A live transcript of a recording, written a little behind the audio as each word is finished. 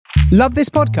Love this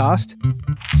podcast?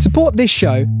 Support this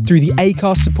show through the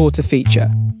Acast supporter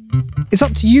feature. It's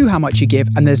up to you how much you give,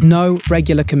 and there's no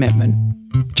regular commitment.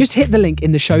 Just hit the link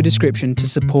in the show description to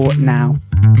support now.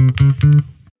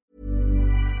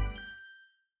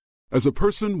 As a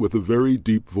person with a very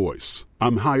deep voice,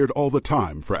 I'm hired all the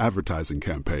time for advertising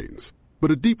campaigns.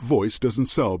 But a deep voice doesn't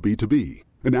sell B2B,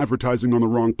 and advertising on the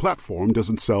wrong platform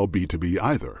doesn't sell B2B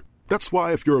either. That's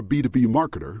why if you're a B2B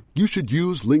marketer, you should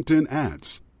use LinkedIn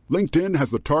ads. LinkedIn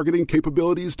has the targeting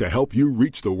capabilities to help you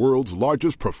reach the world's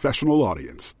largest professional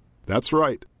audience. That's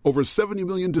right, over 70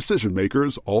 million decision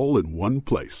makers all in one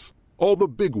place. All the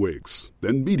big wigs,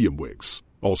 then medium wigs,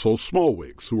 also small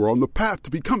wigs who are on the path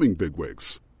to becoming big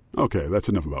wigs. Okay, that's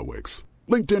enough about wigs.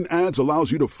 LinkedIn ads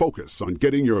allows you to focus on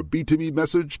getting your B2B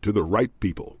message to the right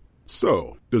people.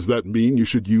 So, does that mean you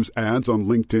should use ads on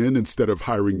LinkedIn instead of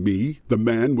hiring me, the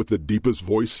man with the deepest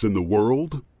voice in the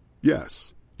world?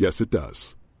 Yes. Yes, it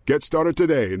does. Get started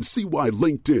today and see why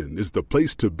LinkedIn is the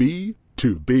place to be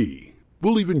to be.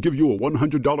 We'll even give you a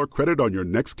 $100 credit on your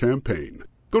next campaign.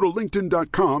 Go to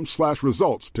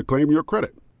linkedin.com/results to claim your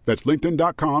credit. That's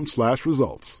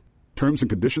linkedin.com/results. Terms and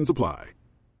conditions apply.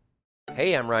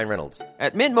 Hey, I'm Ryan Reynolds.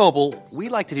 At Mint Mobile, we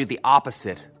like to do the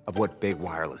opposite of what Big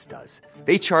Wireless does.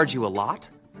 They charge you a lot,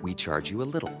 we charge you a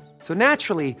little. So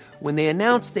naturally, when they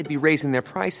announced they'd be raising their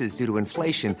prices due to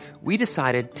inflation, we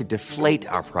decided to deflate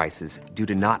our prices due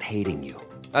to not hating you.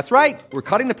 That's right. We're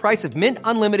cutting the price of Mint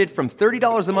Unlimited from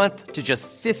 $30 a month to just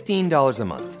 $15 a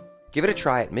month. Give it a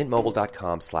try at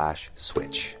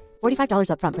mintmobile.com/switch. $45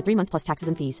 up front for 3 months plus taxes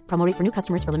and fees. Promo rate for new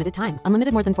customers for limited time.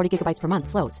 Unlimited more than 40 gigabytes per month.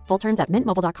 Slows full terms at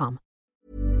mintmobile.com.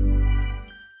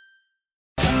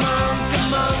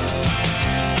 Come on,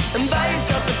 and buy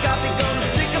yourself a copy, gonna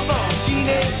think about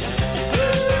teenage.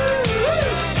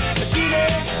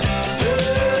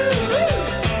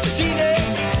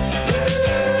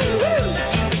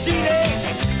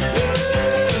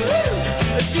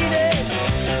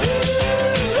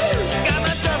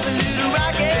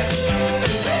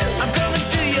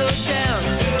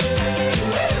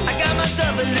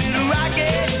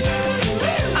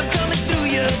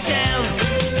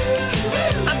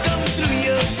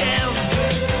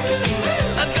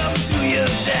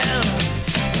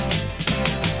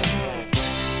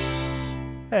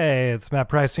 Hey, it's Matt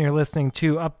Price, and you're listening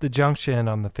to Up the Junction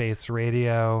on the Face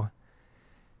Radio.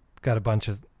 Got a bunch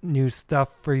of new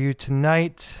stuff for you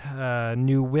tonight.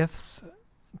 New Whiffs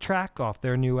track off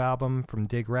their new album from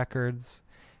Dig Records.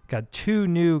 Got 2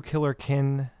 new Killer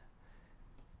Kin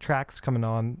tracks coming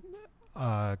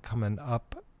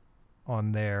up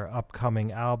on their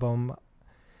upcoming album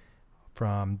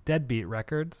from Deadbeat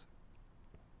Records.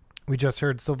 We just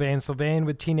heard Sylvain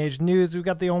with Teenage News. We've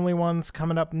got The Only Ones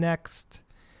coming up next.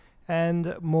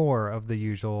 And more of the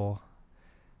usual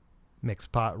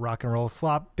mixed pot rock and roll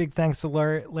slop. Big thanks to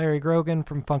Larry Grogan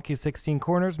from Funky 16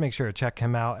 Corners. Make sure to check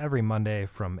him out every Monday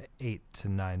from 8 to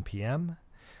 9 p.m.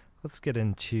 Let's get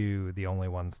into The Only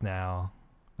Ones now.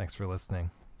 Thanks for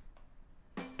listening.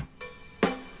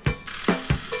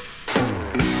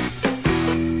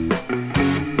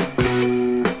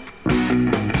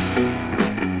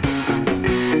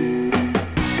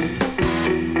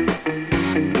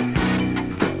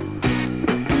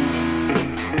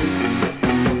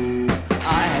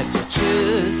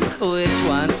 Which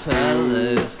one to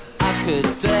lose? I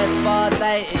could do it, but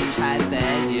they each had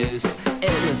their use.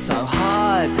 It was so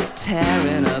hard,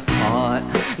 tearing apart.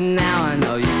 Now I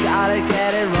know you gotta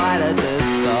get it right at the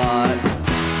start.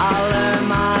 I learned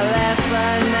my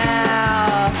lesson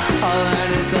now, I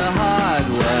learned it the hard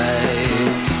way.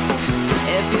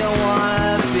 If you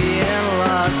wanna be in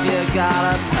love, you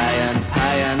gotta pay and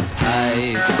pay and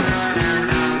pay.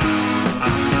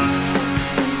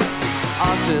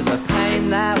 After the pain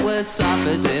that was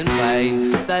suffered in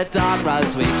vain, the dark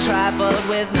roads we travelled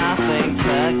with nothing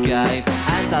to gain.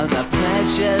 And though the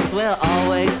pleasures will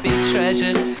always be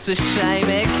treasured, it's a shame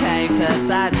it came to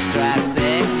such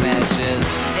drastic measures.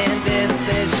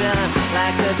 Indecision,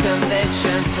 lack of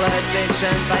conviction, slow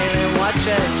diction, failing what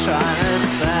you're trying to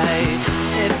say.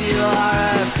 If you are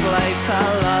a slave to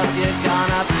love, you're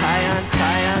gonna pay and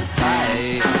pay and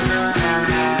pay.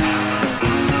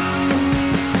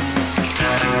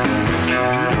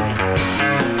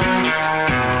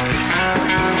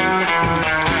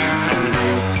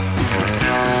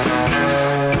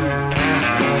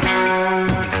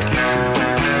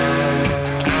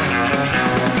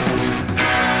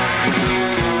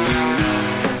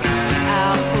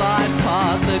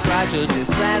 angel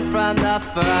descend from the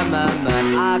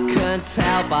firmament. I could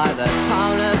tell by the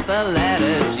tone of the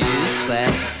letters you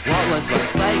said. What was once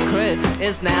sacred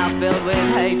is now filled with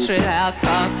hatred. How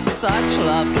come such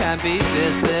love can be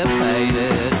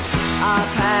dissipated?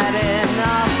 I've had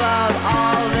enough of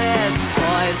all this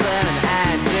poison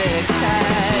and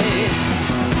decay.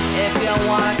 If you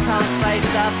wanna come face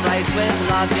to face with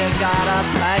love, you gotta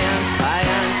pay and pay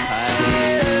and pay.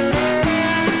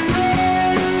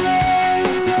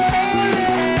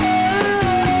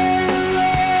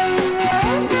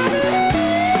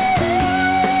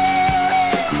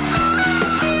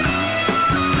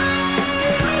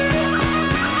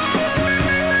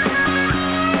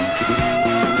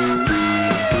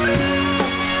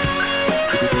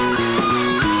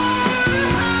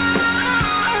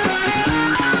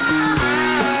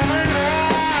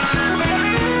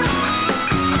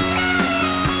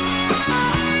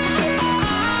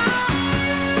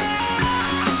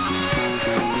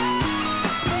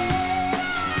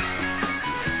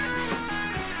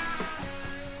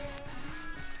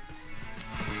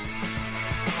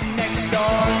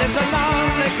 Lives a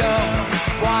lonely girl,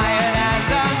 quiet as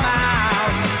a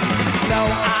mouse. No,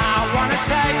 I wanna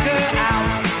take her out,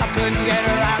 I couldn't get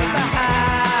her out of the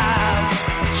house.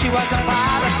 She was a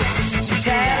part of the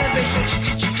television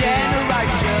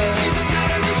generation.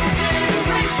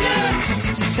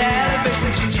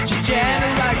 Television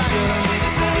generation.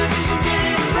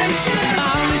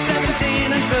 Only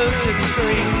 17 and glued to the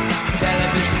screen.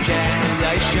 Television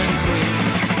generation queen.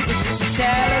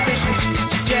 Television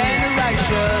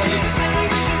generation.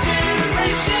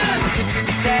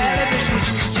 Television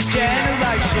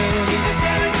generation.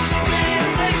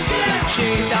 She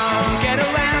don't get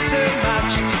around too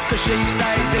much, cause she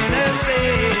stays in her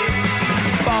seat.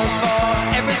 Falls for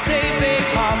every TV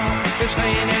pop who's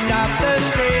cleaning up the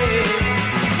street.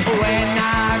 When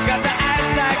I got to ask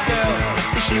that girl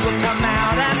if she would come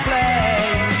out and play,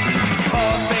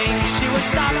 poor thing, she was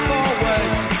stuck for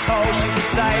words. All she could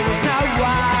say was no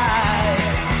way.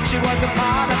 She was a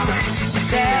part of the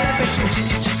television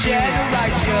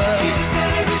generation.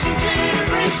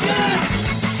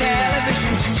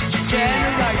 Television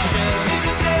generation.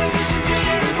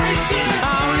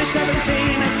 Only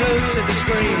 17 and glued to the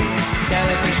screen.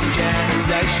 Television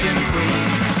generation queen.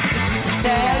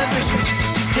 Television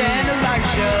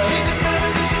generation.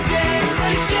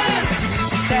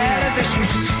 Television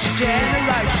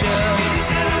generation.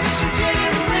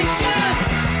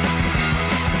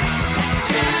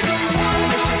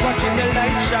 She's watching the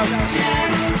late show.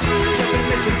 She's been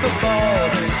missing football.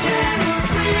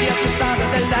 The upper start of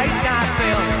the late night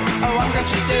film. Oh, what can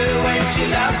she do when she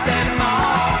loves them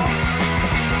all?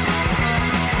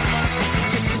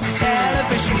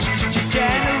 Television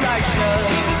generation.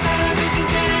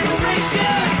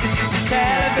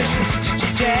 Television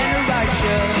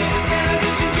generation.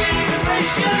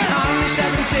 Only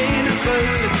 17 and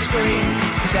glued to the screen.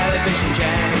 Television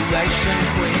generation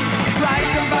queen.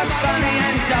 Rise and Bugs Bunny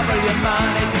and double your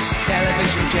money.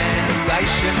 Television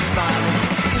generation smiling.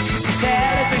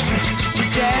 Television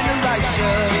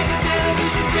generation.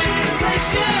 Television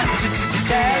generation.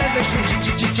 Television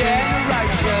generation.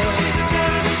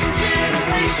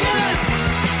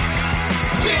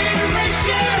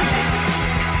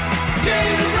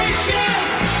 Generation.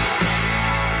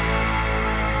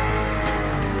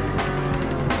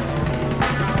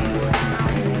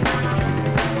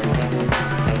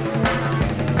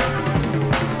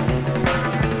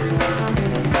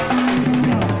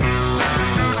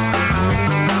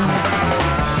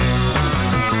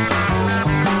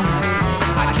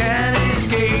 I can't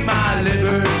escape my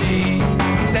liberty,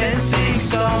 sensing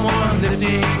someone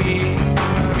lifting me.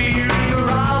 Fear and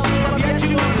arousal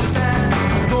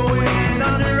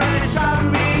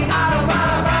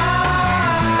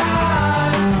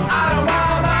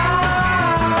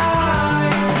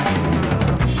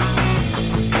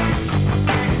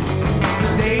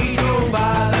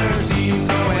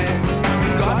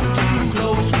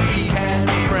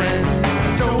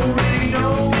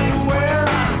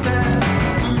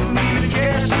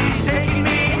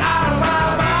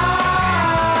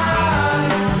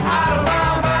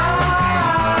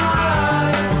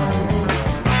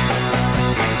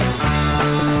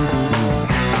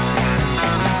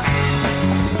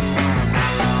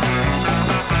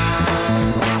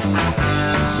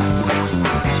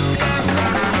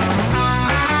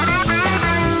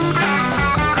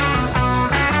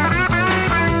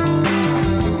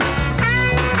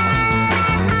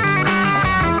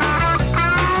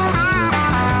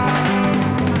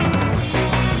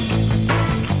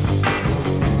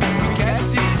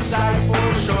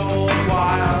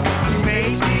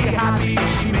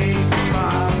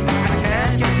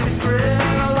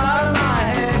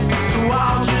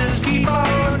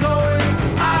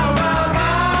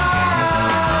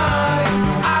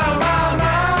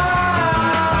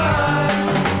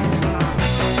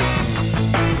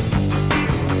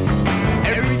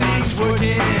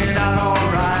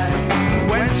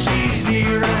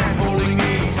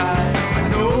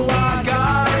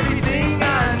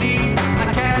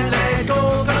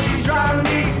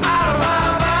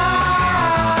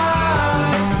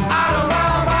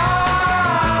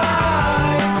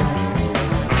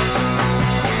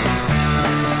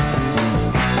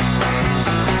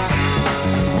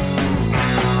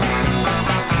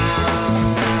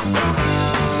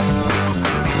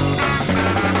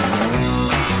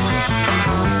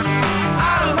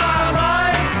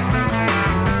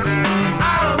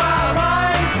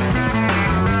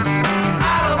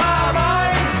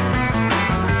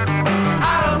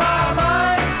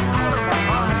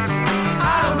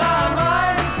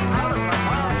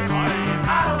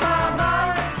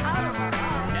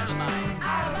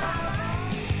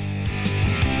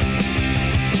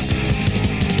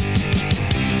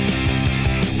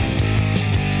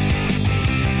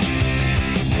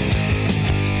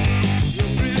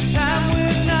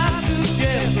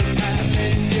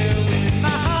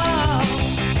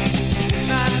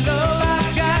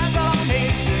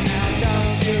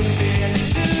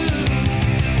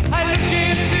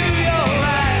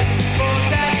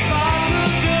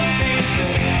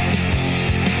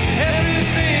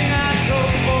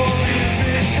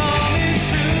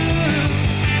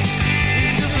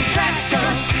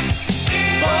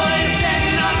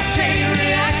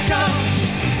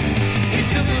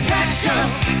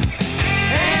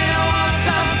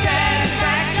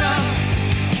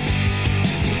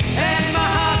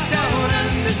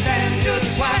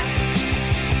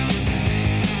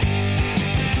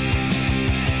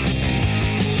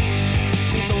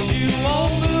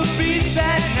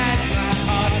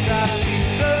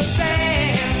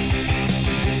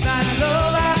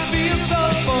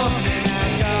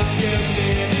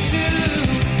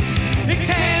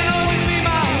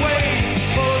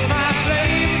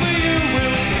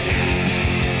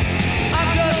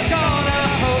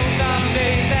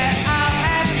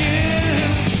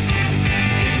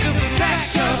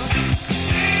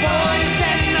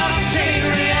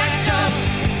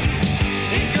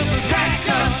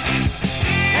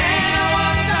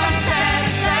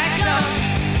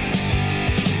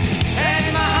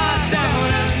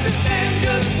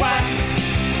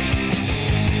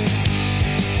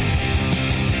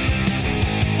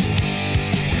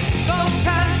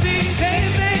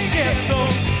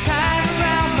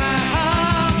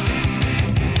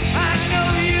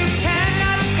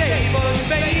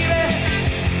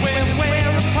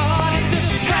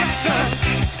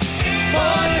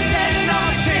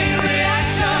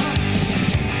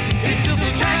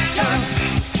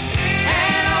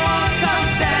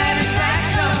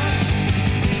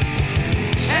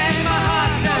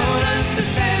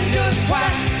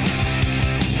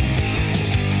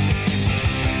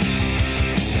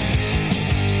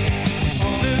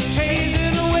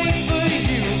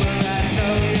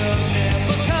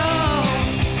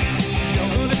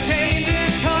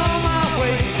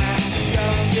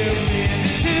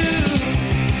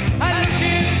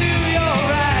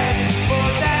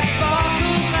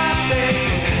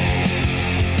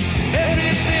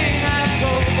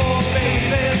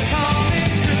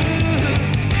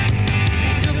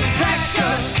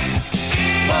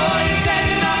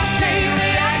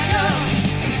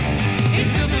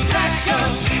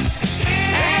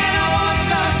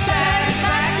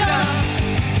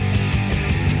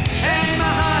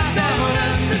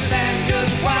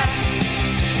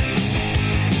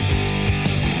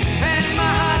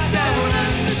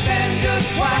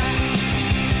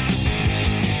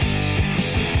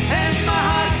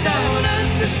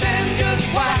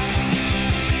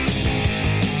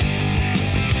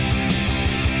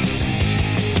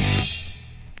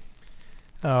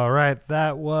All right,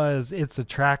 that was It's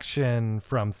Attraction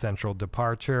from Central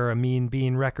Departure, a Mean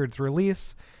Bean Records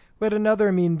release. We had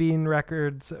another Mean Bean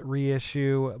Records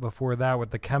reissue before that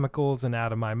with The Chemicals and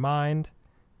Out of My Mind,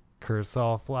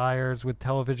 Kershaw Flyers with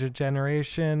Television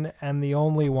Generation, and The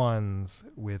Only Ones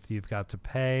with You've Got to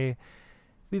Pay.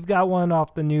 We've got one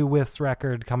off the new Whiffs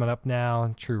record coming up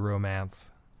now, True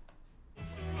Romance.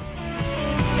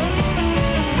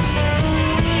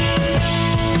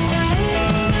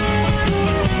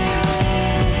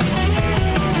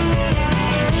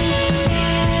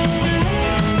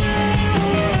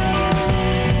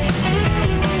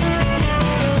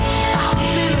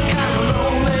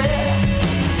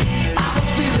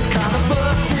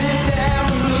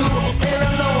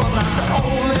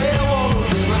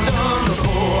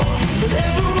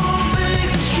 Everyone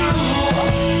thinks it's true.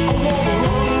 I wanna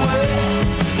run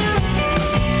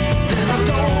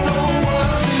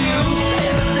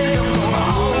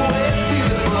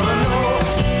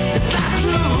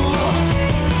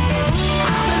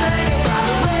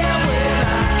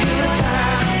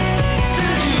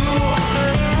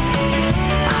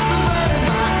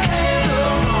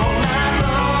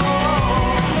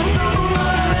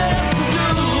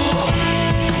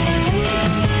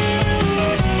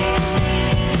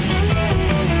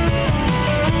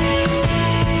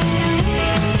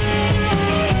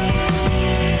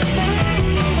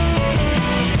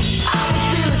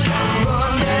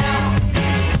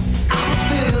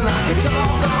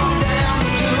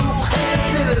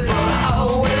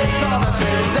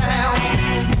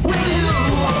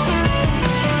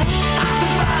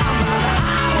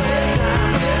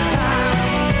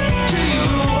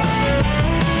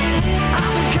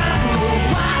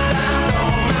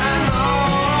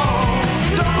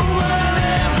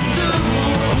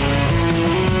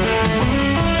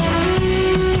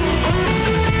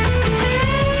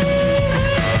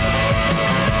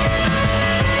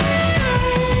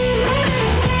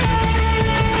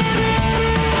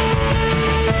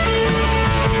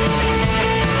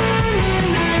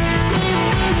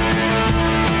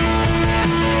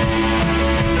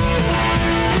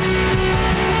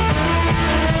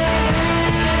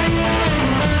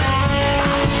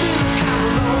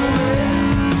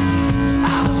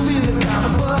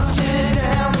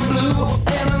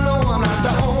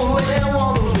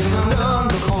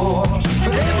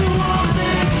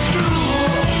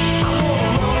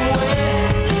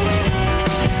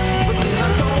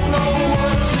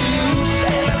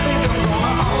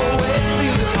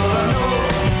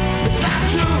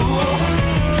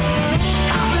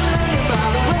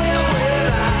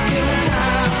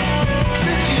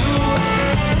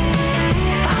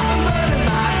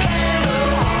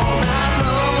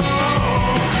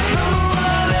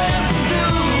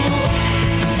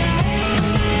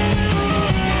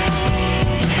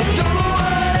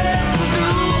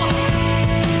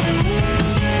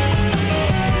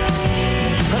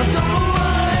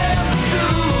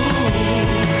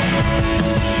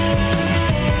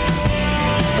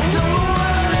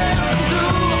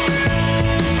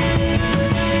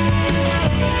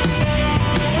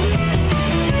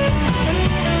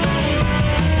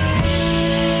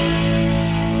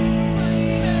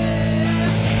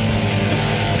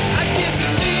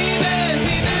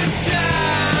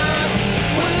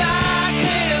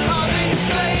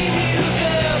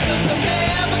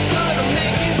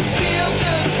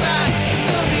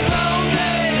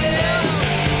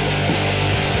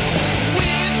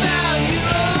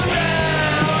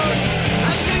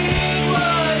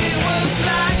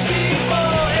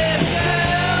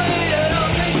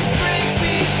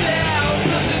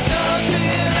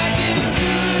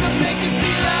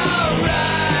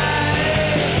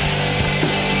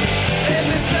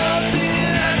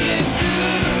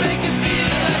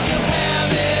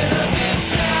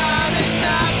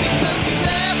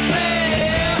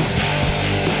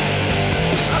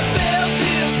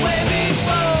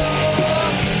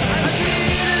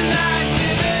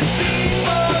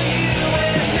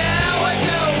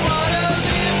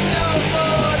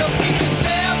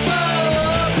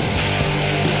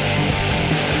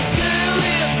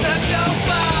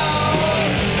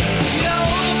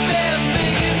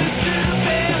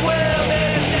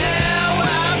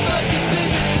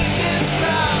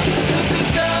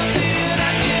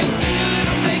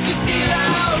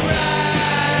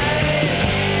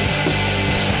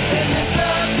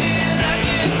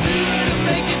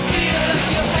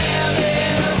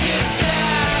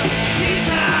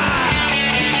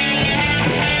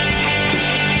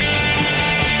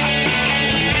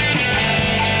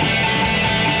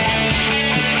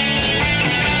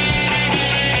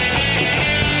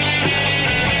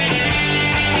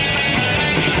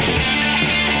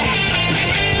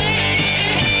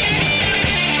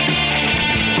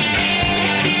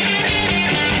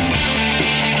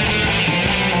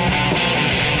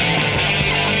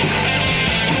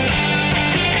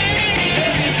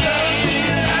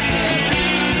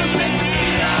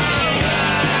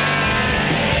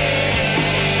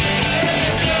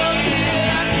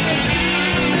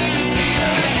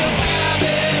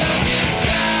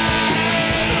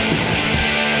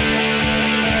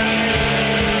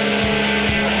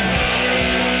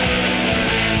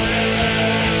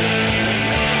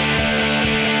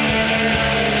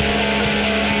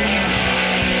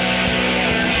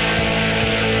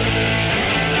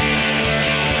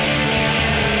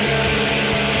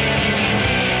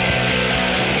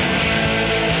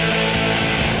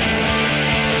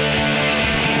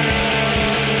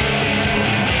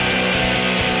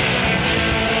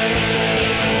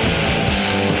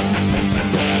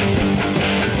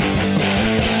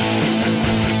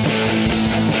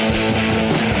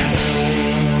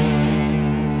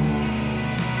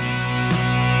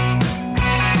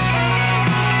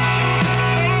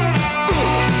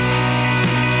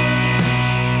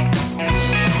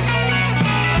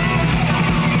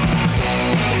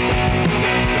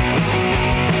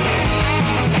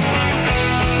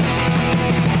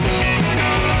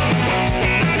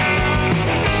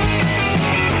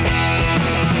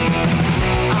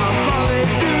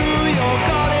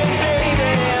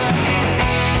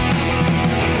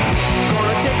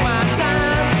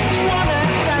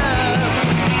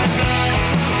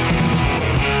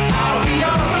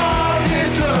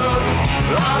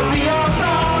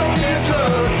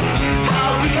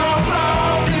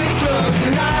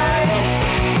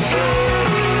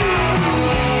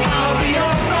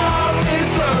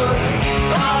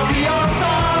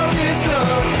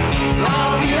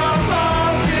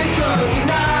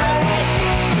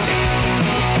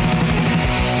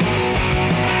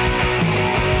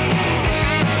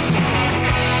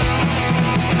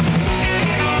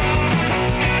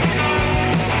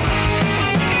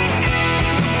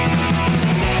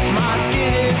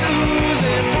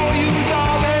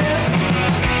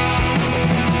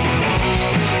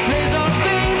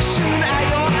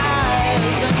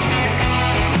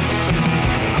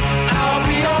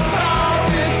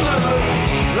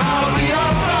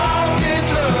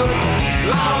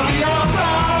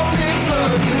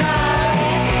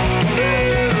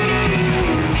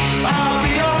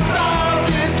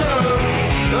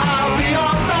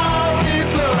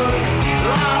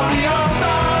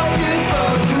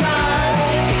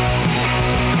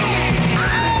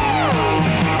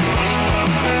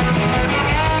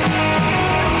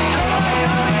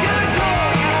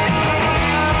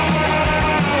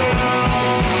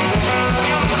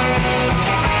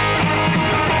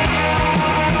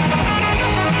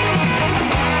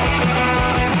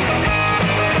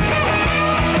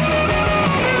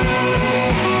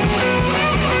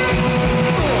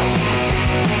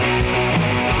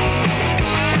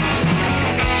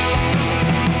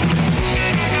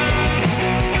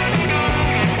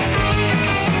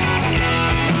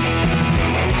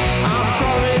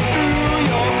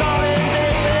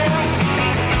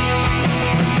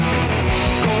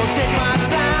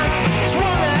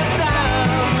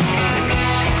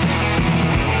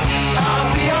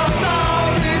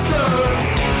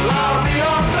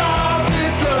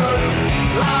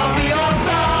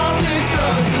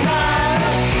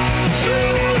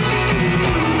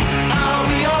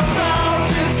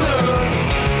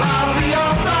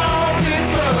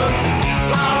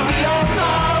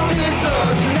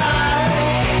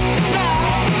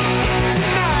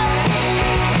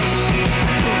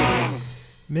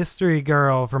Mystery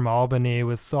Girl from Albany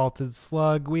with Salted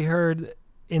Slug. We heard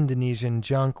Indonesian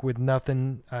Junk with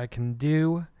Nothing I Can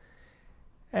Do.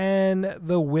 And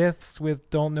The Whiffs with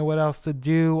Don't Know What Else to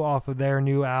Do off of their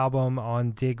new album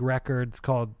on Dig Records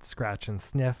called Scratch and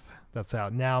Sniff. That's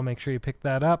out now. Make sure you pick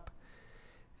that up.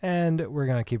 And we're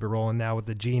going to keep it rolling now with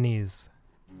the Genies.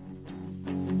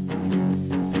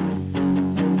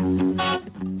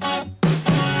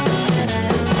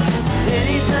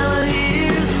 Anytime I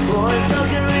hear boys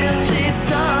talking real cheap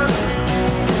talk,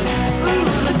 ooh,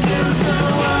 the girls go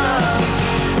wild.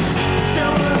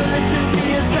 Don't wanna listen to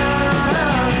your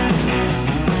talk.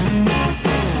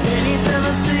 Anytime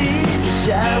I see the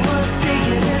shy ones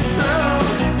taking it slow,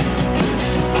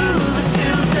 ooh, the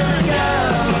girls gonna go.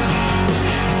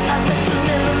 I bet she'll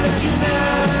never let you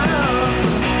know.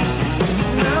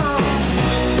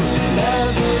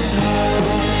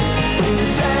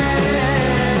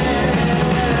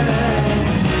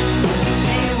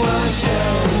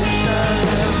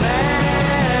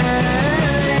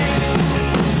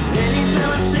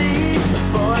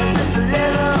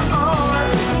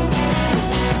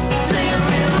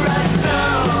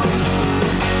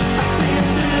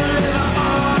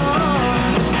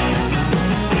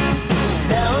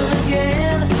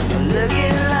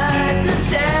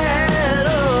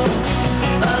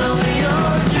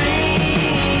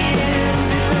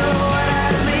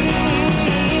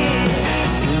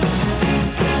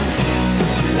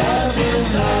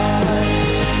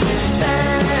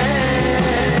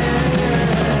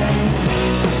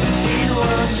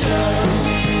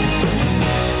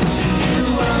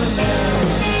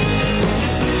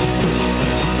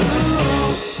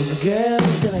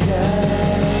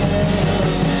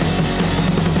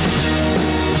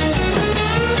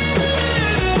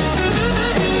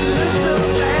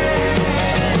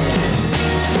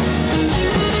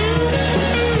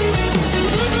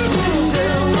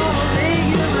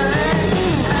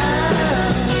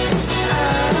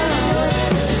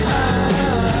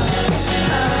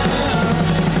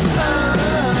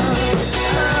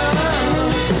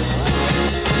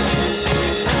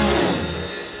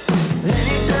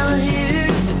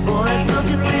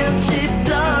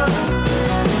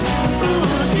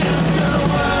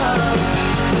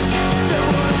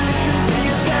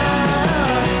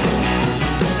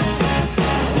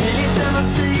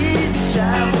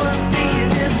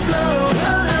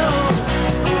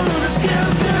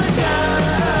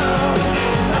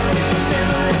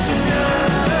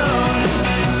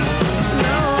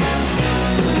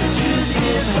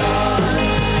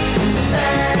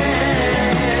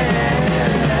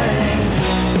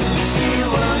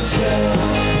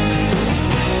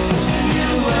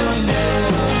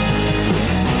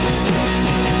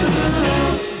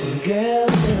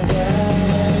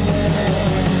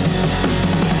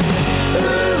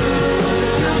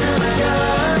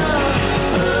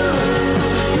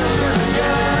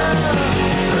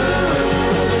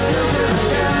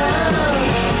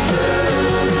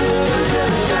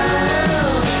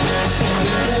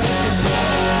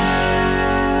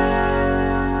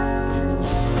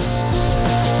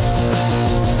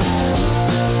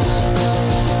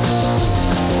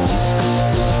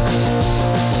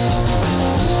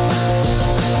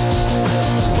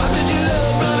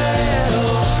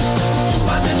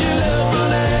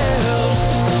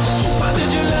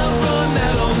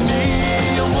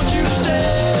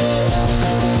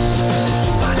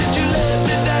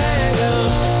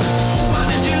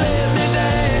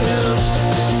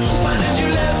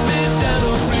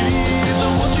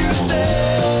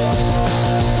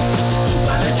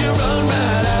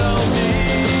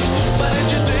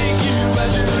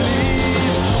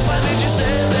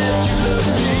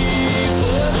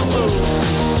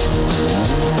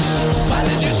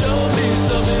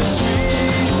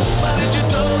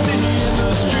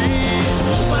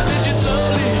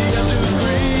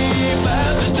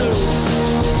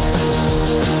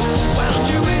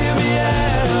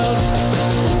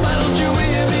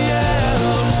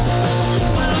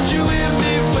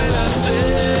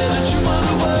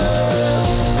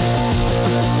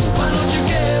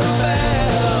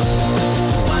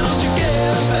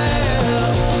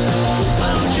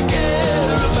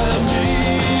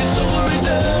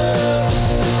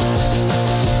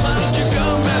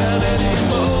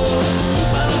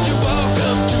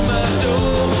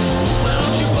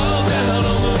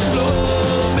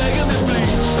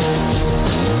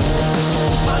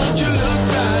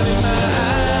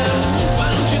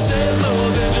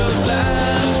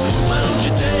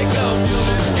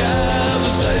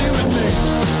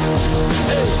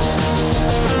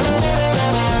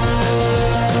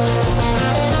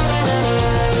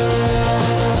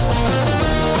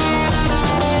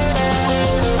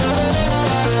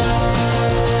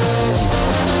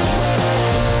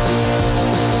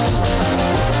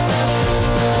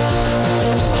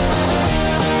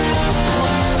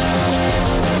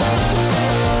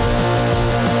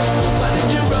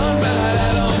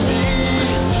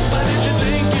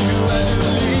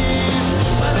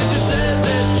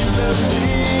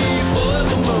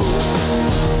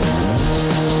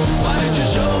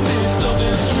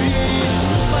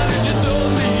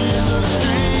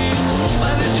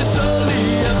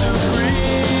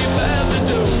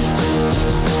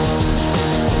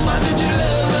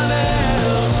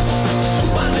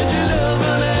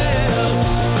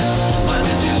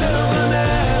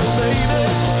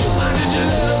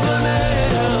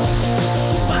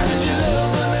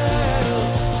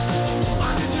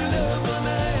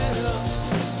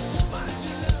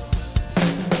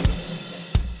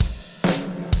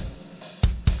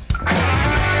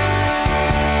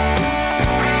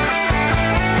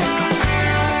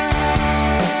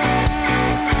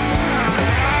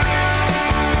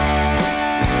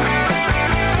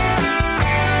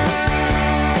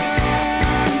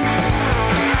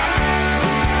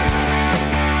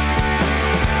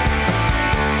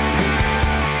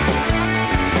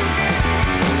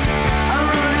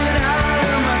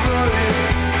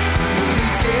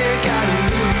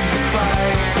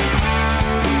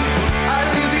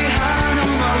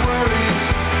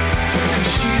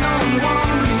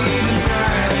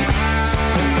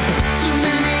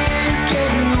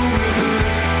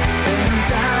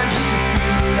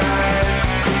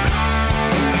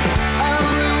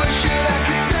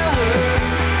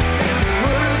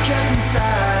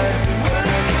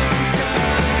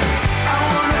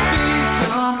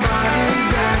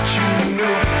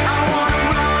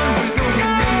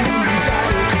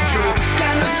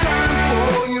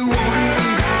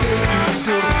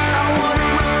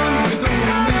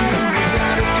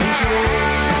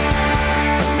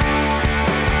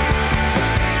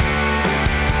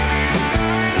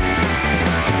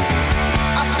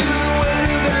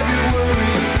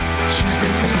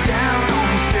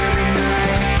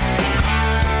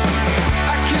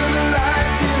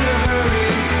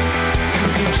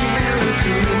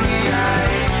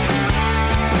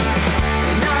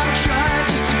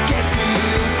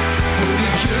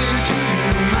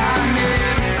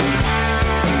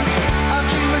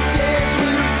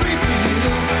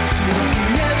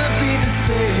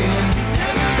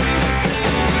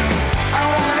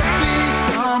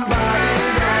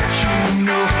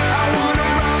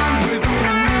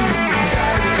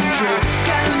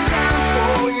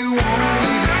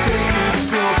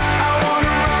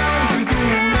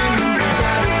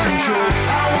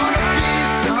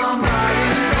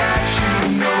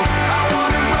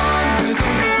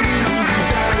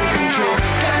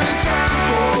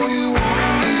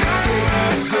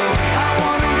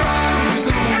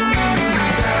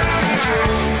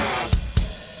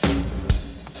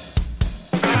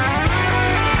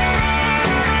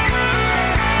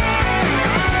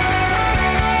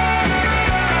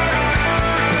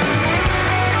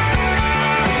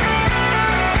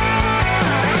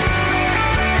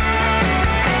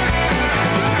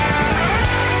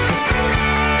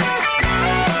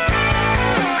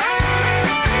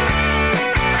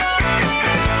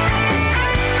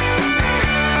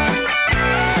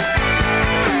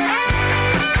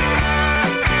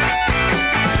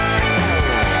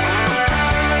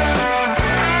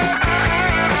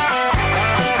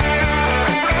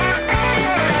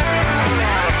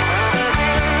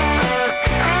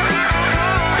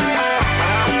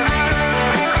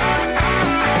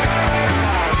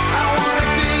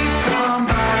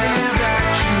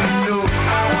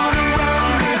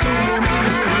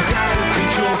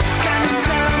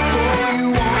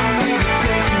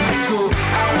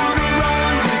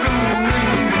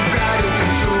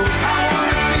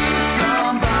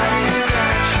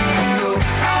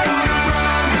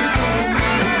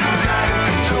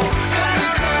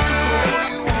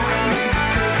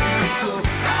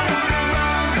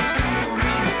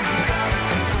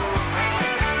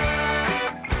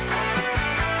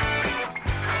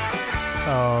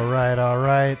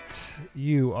 right.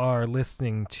 You are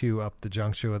listening to Up the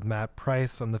Junction with Matt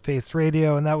Price on the Face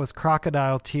Radio, and that was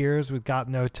Crocodile Tears with Got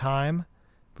No Time.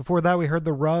 Before that, we heard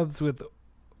the Rubs with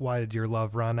Why Did Your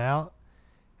Love Run Out?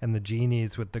 And the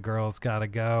Genies with The Girls Gotta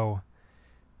Go.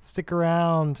 Stick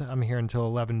around. I'm here until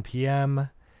 11 p.m.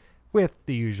 with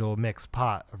the usual mixed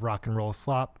pot of rock and roll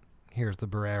slop. Here's the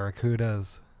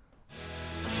Barracudas.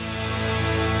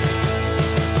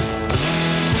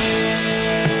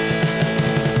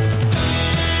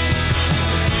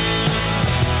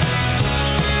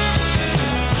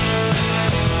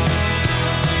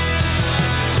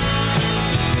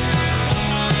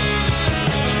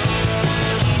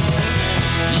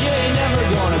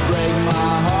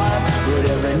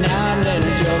 Every now and then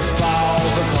it just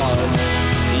falls apart.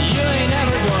 You ain't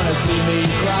ever gonna see me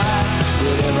cry,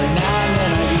 but every now and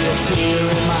then I get a tear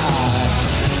in my eye.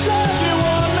 So if you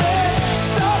want me,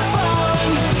 stop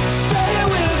falling, stay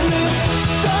with me,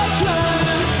 stop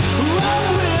trying.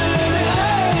 I'm willing,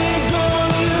 I ain't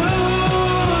gonna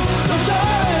lose. So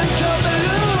darling, cut me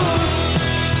loose.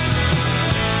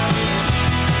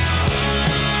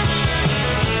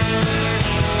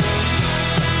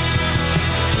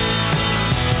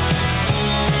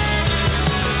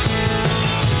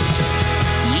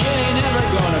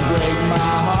 Gonna break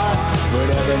my heart, but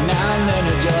every now and then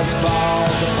it just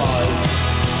falls apart.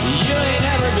 You ain't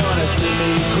ever gonna see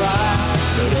me cry,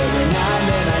 but every now and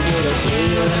then I get a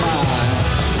tear in my eye.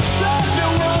 So if you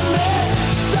want me,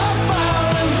 stop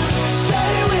falling,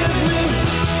 stay with me,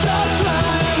 stop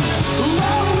trying.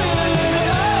 I'm willing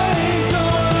and I ain't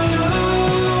gonna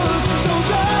lose. So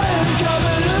darling, cut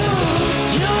me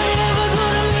loose. You ain't ever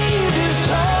gonna leave this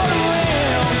heart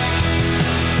around.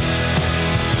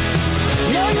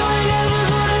 No, you ain't never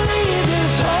gonna leave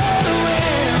this heart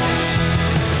around.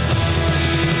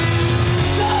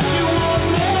 So if you want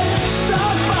me,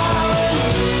 stop falling,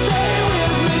 stay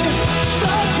with me,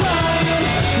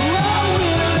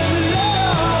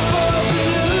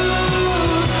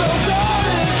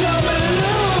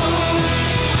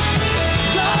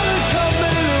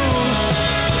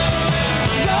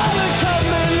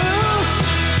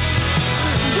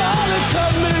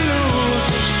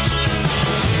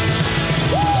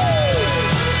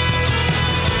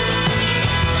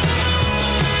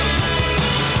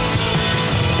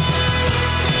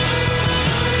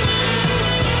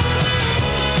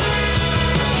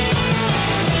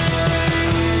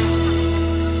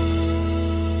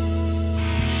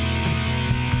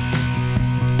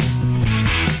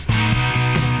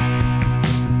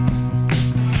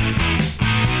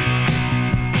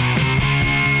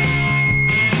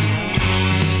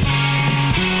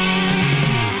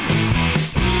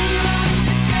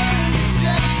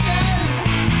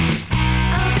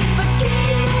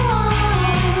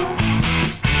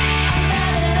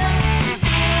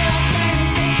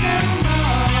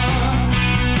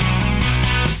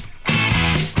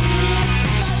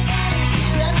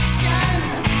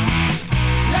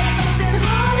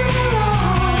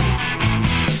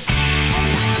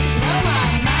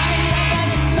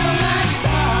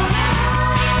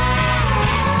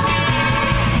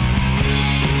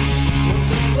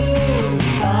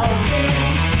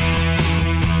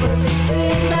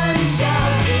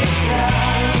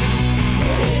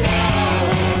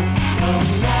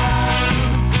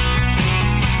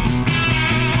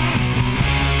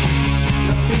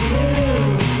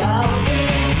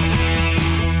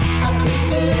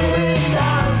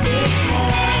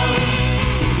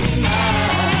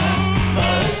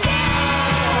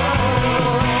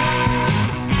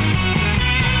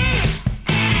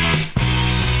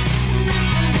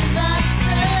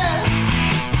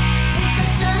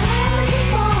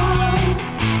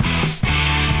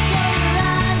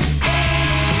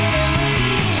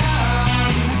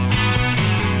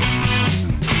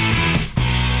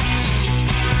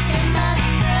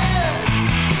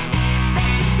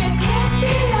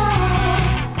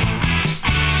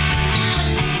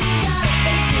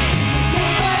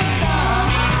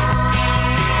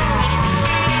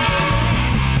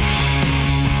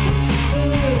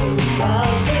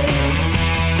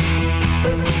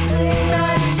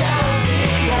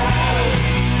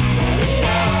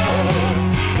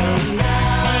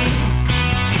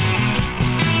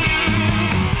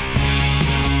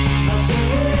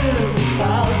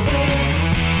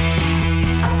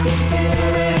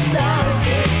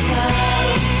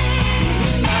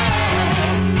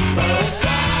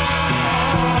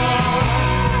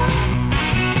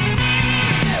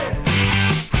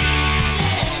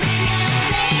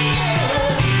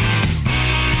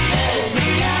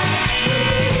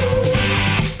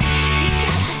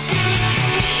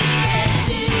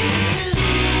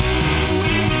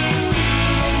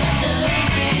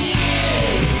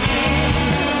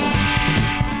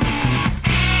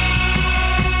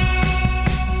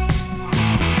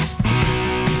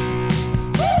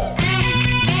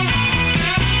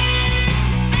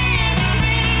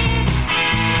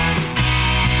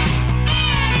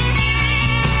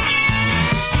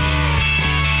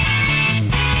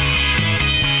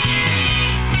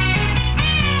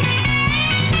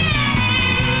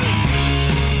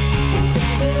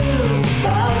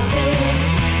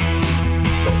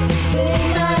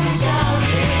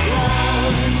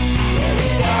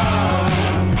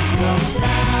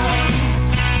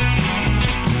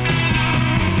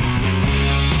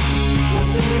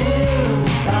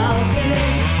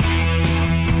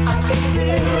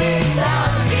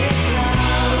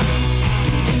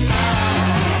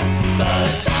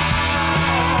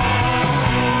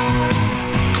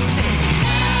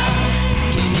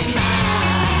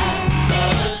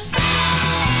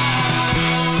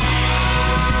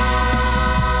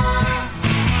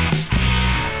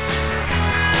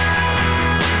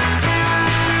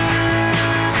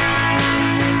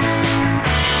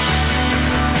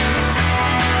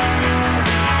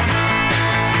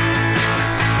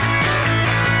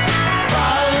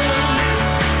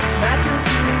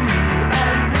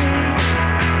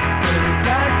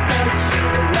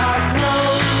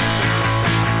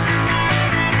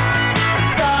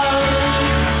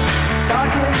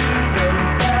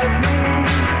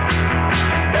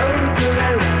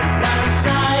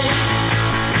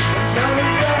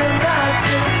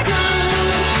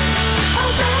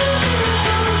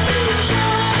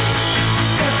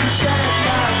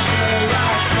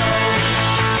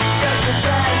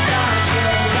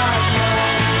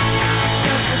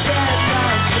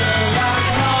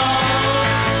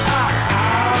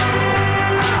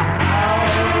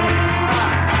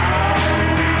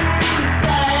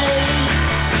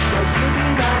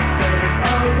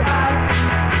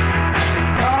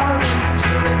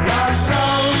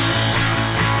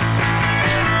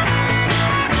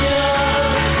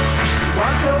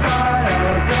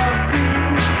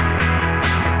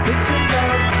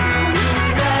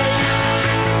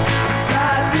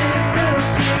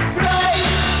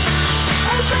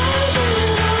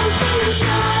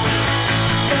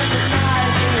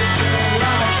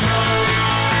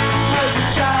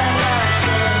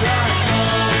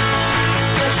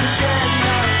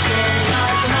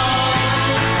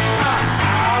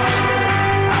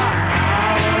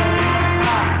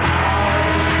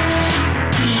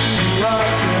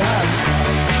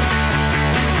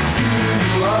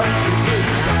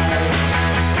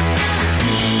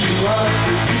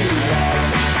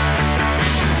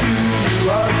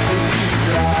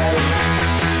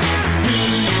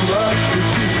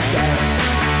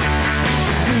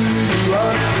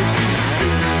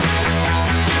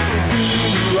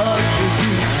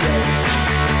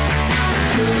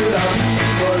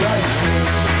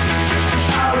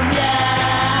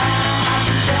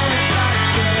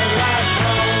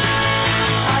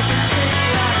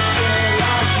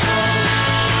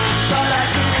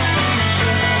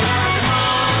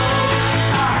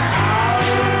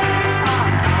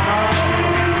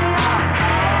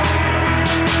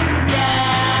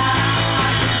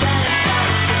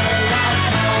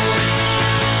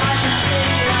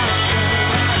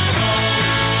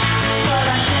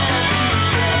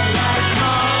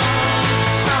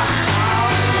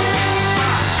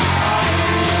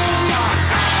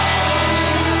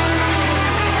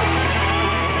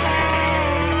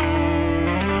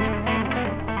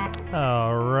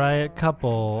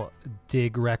 couple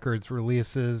Dig Records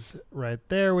releases right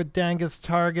there with Dangus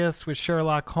Targus with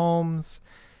Sherlock Holmes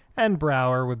and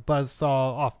Brower with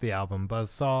Buzzsaw off the album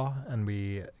Buzzsaw. And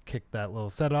we kicked that little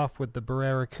set off with the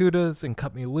Barracudas and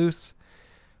Cut Me Loose.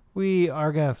 We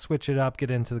are going to switch it up,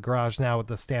 get into the garage now with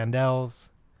the Standells.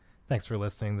 Thanks for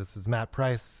listening. This is Matt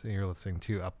Price, and you're listening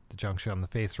to Up the Junction on The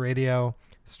Face Radio,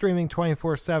 streaming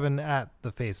 24/7 at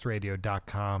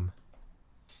thefaceradio.com.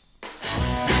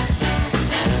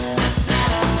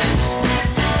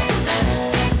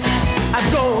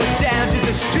 I'm going down to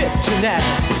the strip tonight.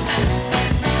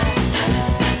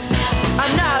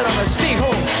 I'm not on a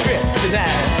stay-home trip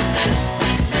tonight.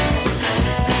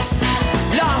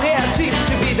 Long hair seems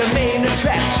to be the main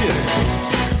attraction,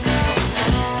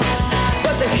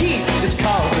 but the heat is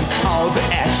causing all the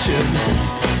action.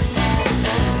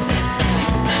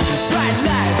 Bright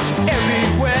lights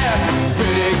everywhere,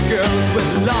 pretty girls with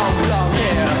long, long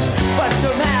hair, but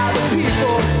somehow the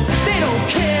people, they don't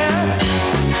care.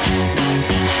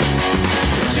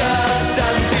 It just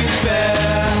doesn't seem fair.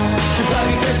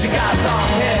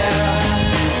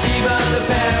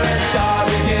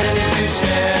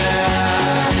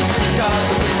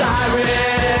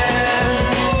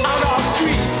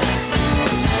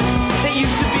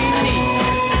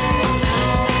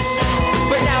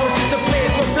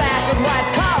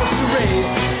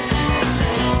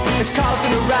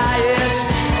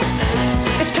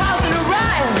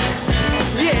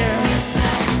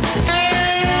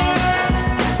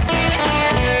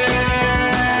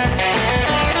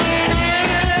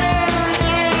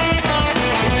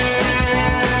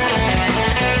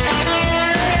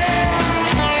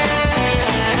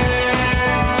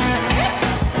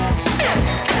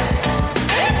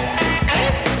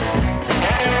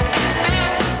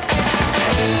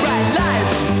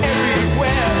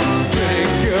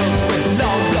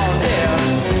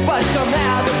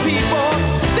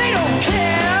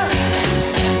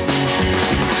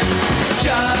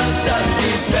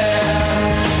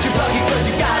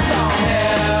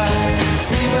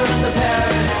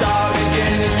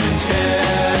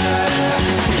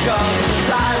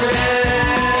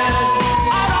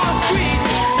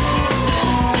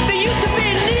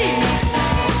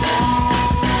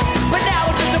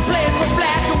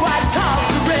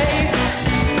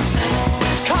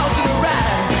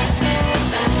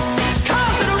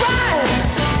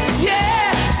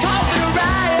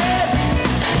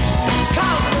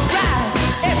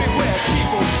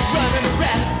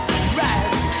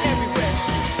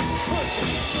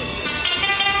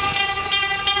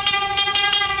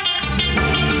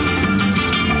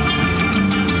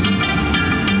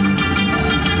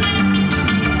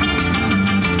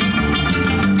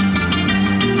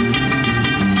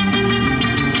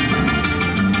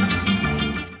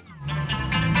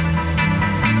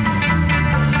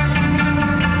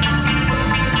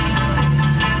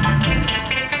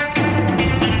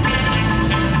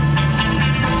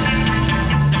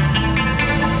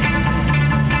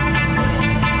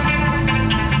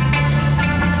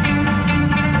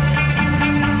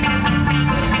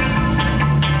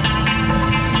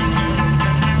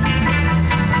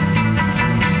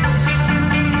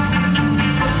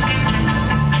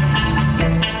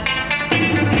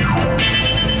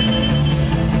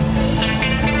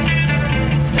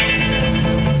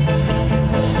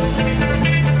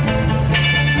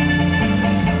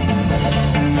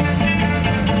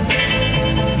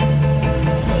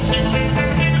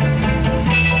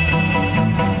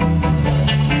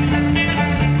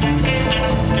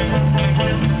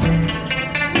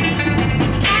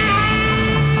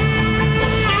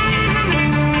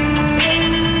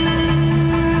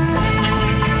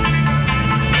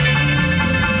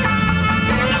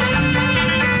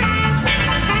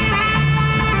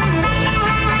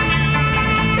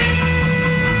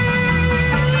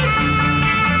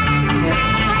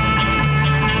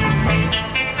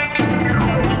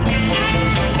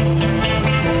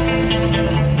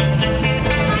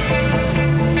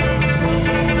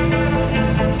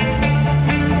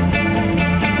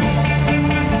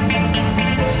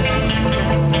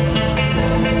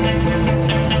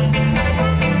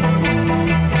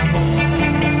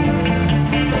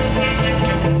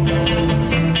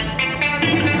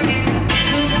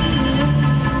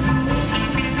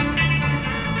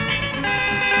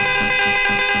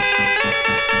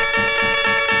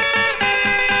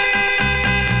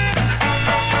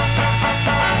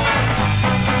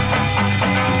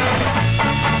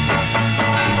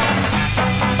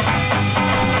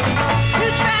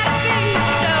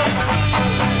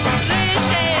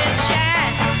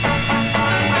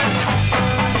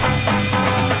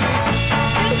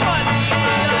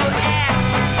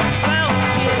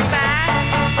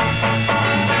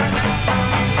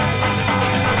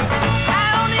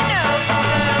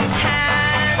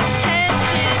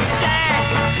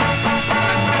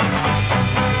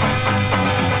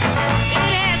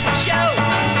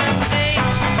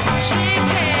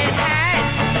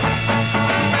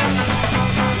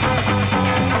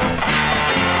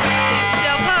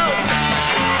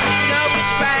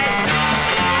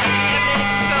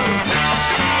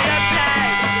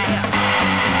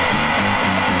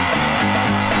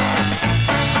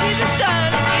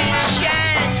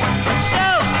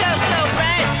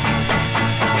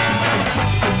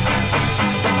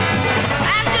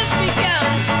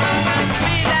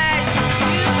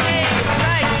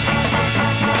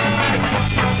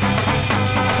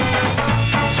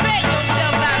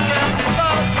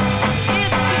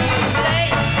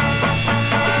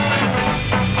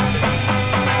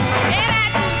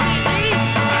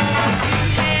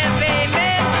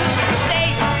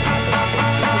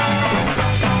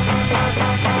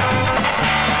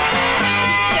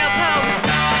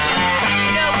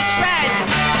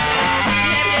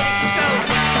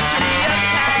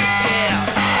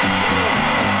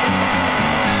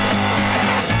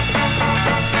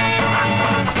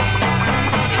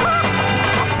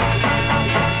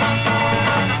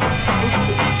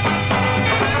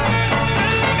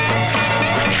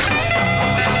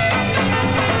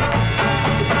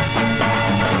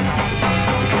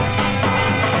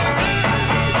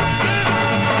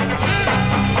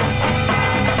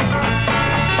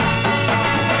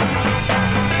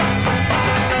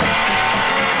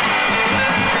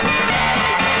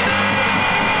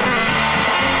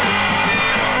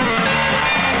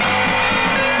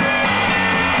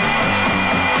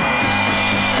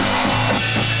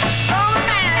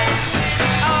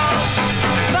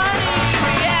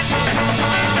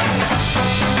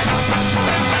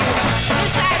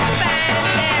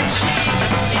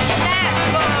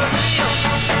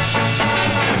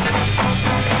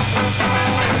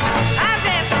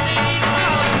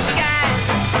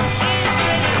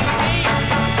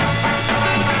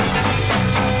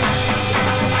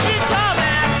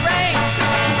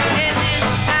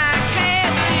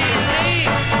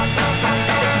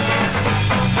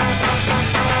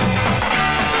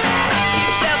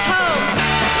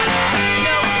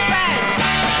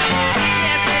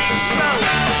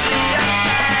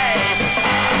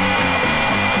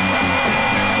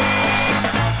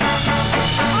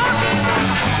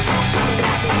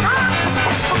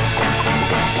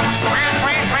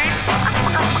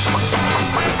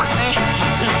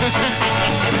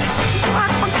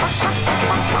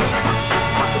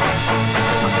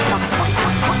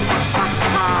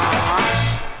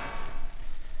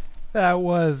 That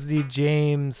was the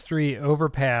James Street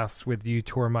Overpass with You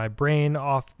Tore My Brain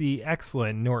off the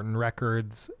excellent Norton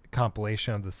Records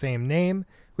compilation of the same name.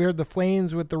 We heard the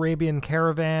Flames with the Arabian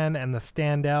Caravan and the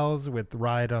Standells with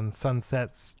Ride on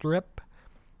Sunset Strip.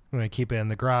 I'm going to keep it in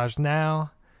the garage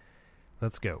now.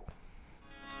 Let's go.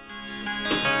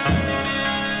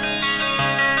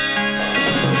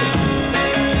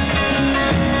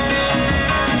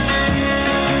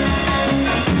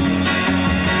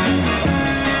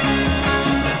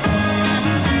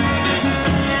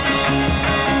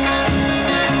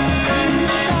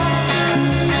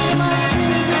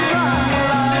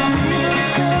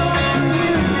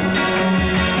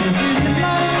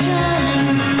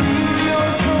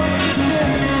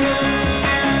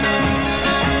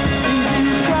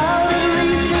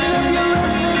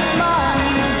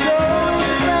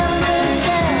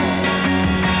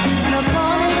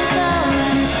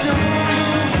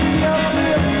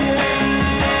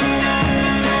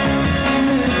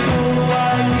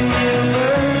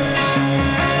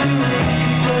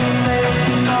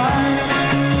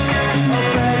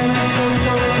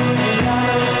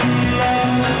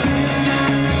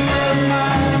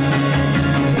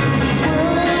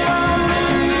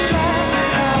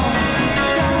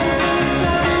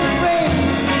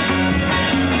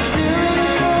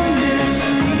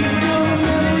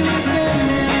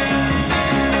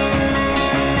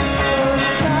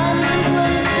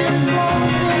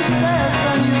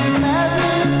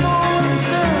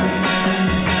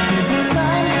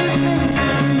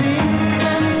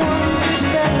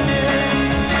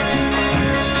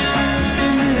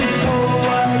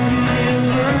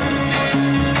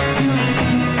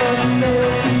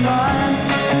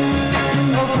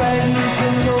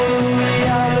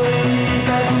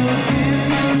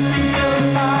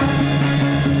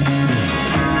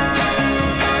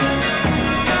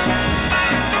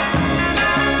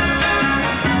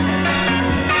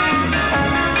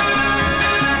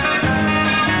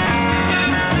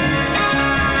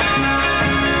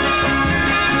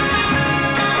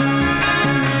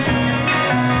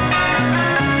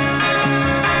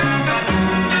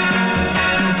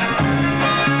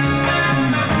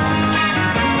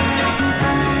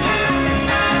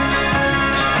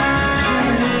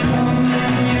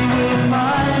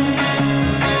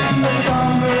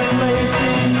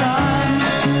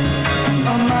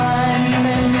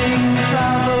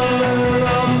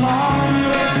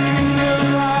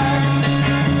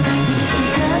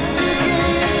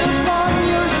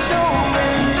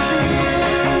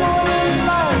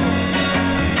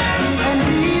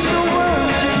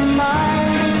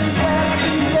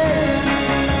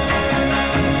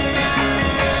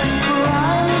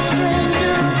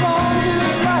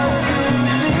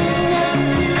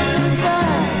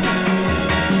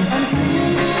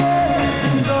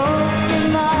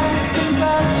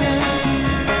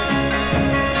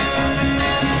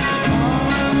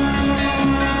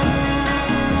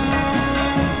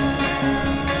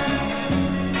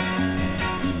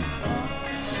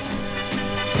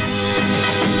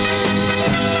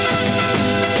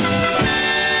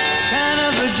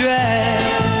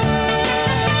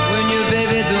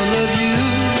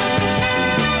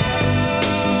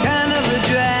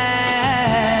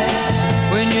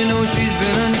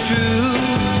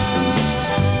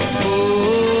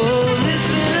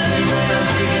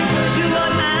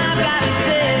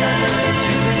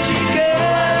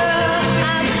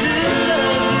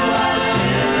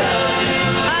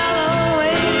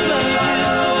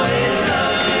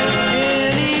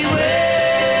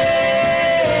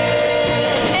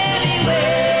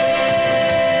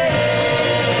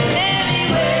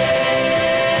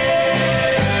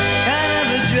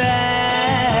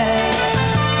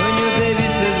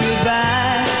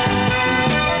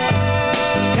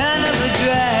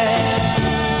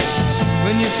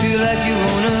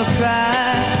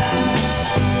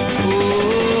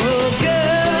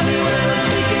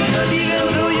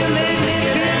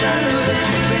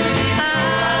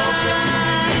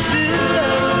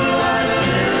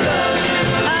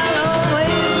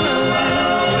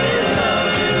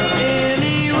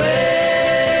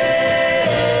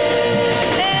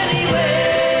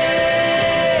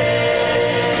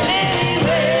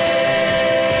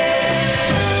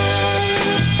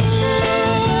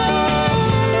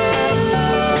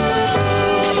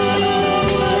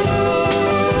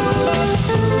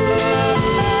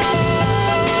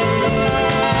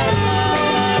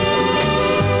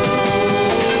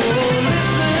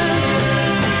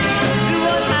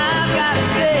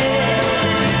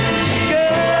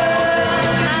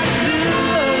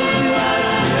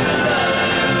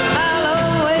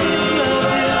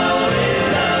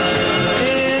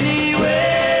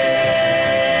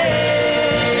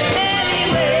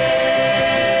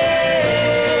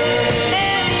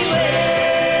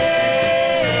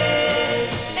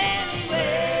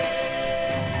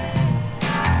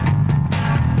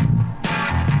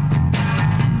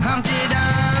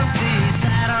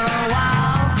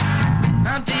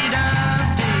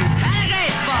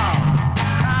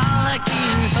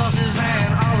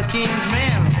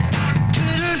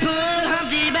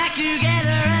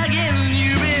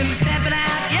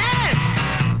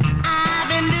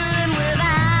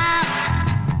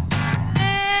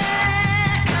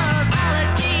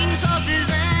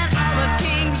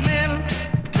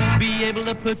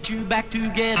 gonna put you back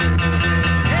together.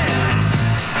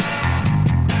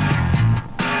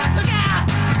 Look out!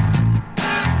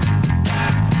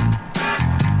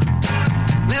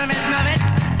 Little Miss Muffet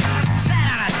sat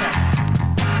on a truck,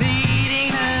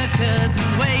 eating her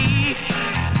cooking way.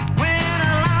 When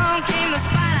along came the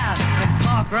spider and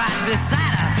parked right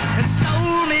beside her and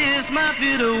stole Miss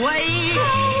Muffet away.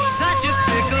 Such a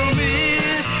fickle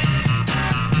miss.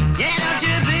 Yeah, don't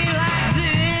you be like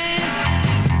this.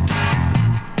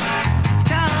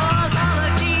 'Cause all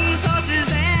the king's horses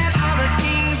and all the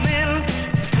king's men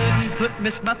couldn't put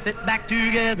Miss Muffet back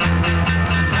together.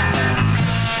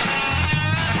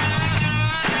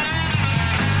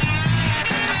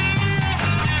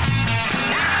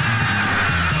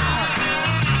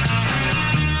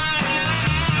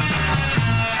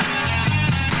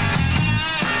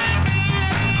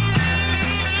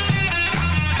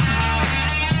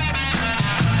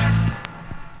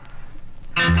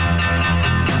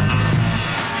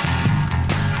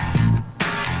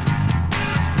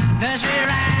 Nursery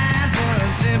rhymes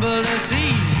were simple to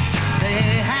see. They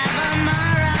have a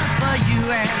moral for you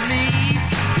and me.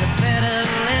 You better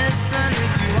listen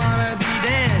if you wanna be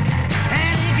dead.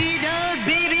 And if you don't,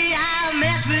 baby, I'll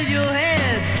mess with your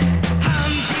head.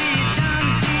 Humpty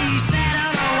Dumpty sat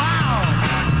on a wall.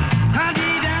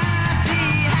 Humpty Dumpty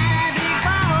had a big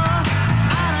ball.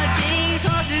 All the king's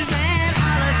horses and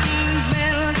all the king's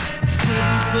men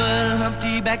couldn't put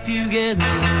Humpty back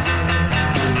together.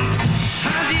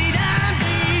 Humpty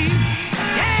Dumpty,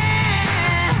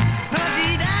 yeah, Humpty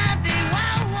Dumpty,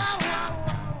 wow, wow, wow,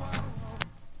 wow, wow.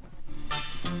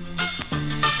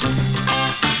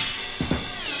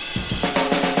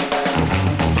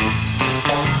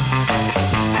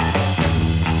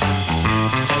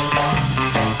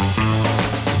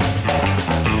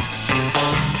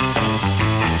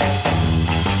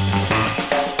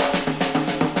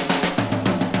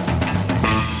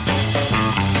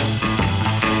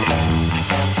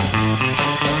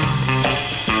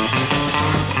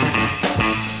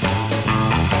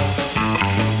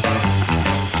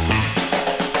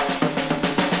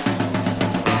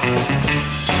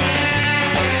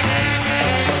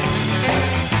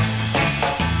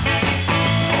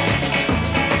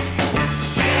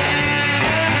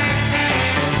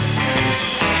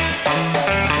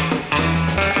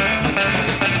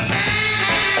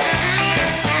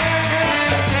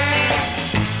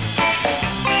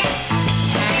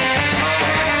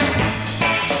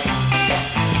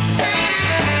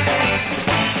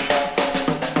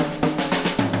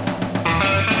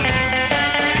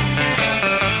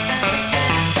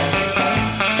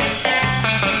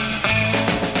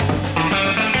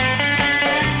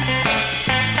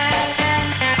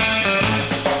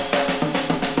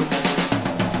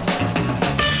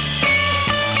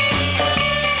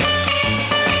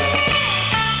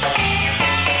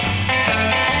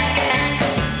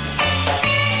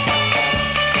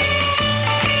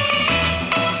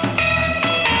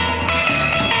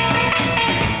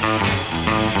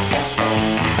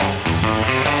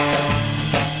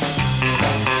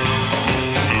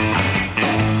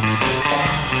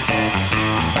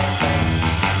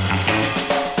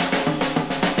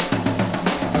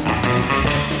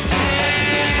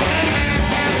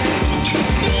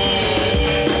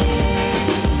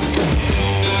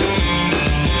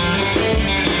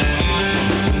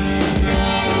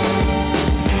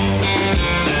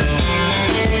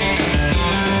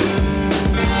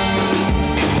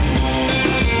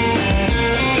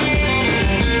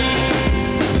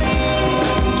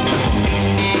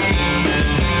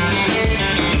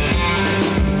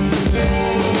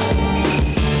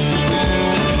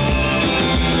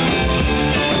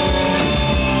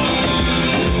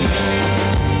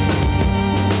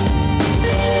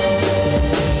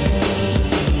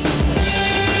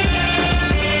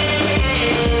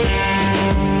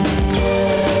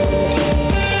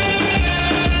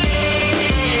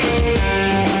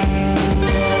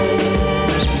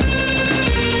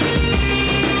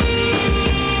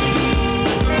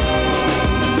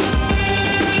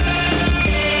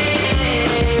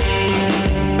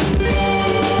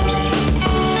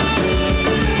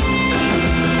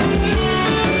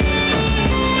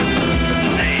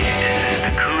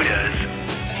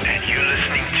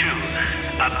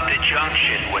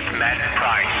 Junction with Matt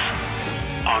Price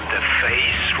on The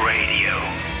Face Radio.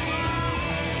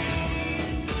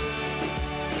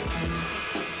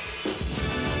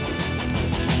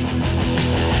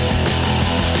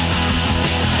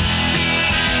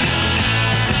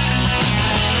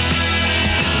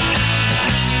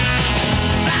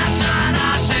 Last night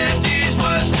I said these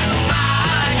words to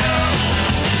my girl.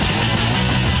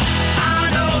 I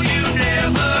know you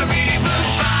never even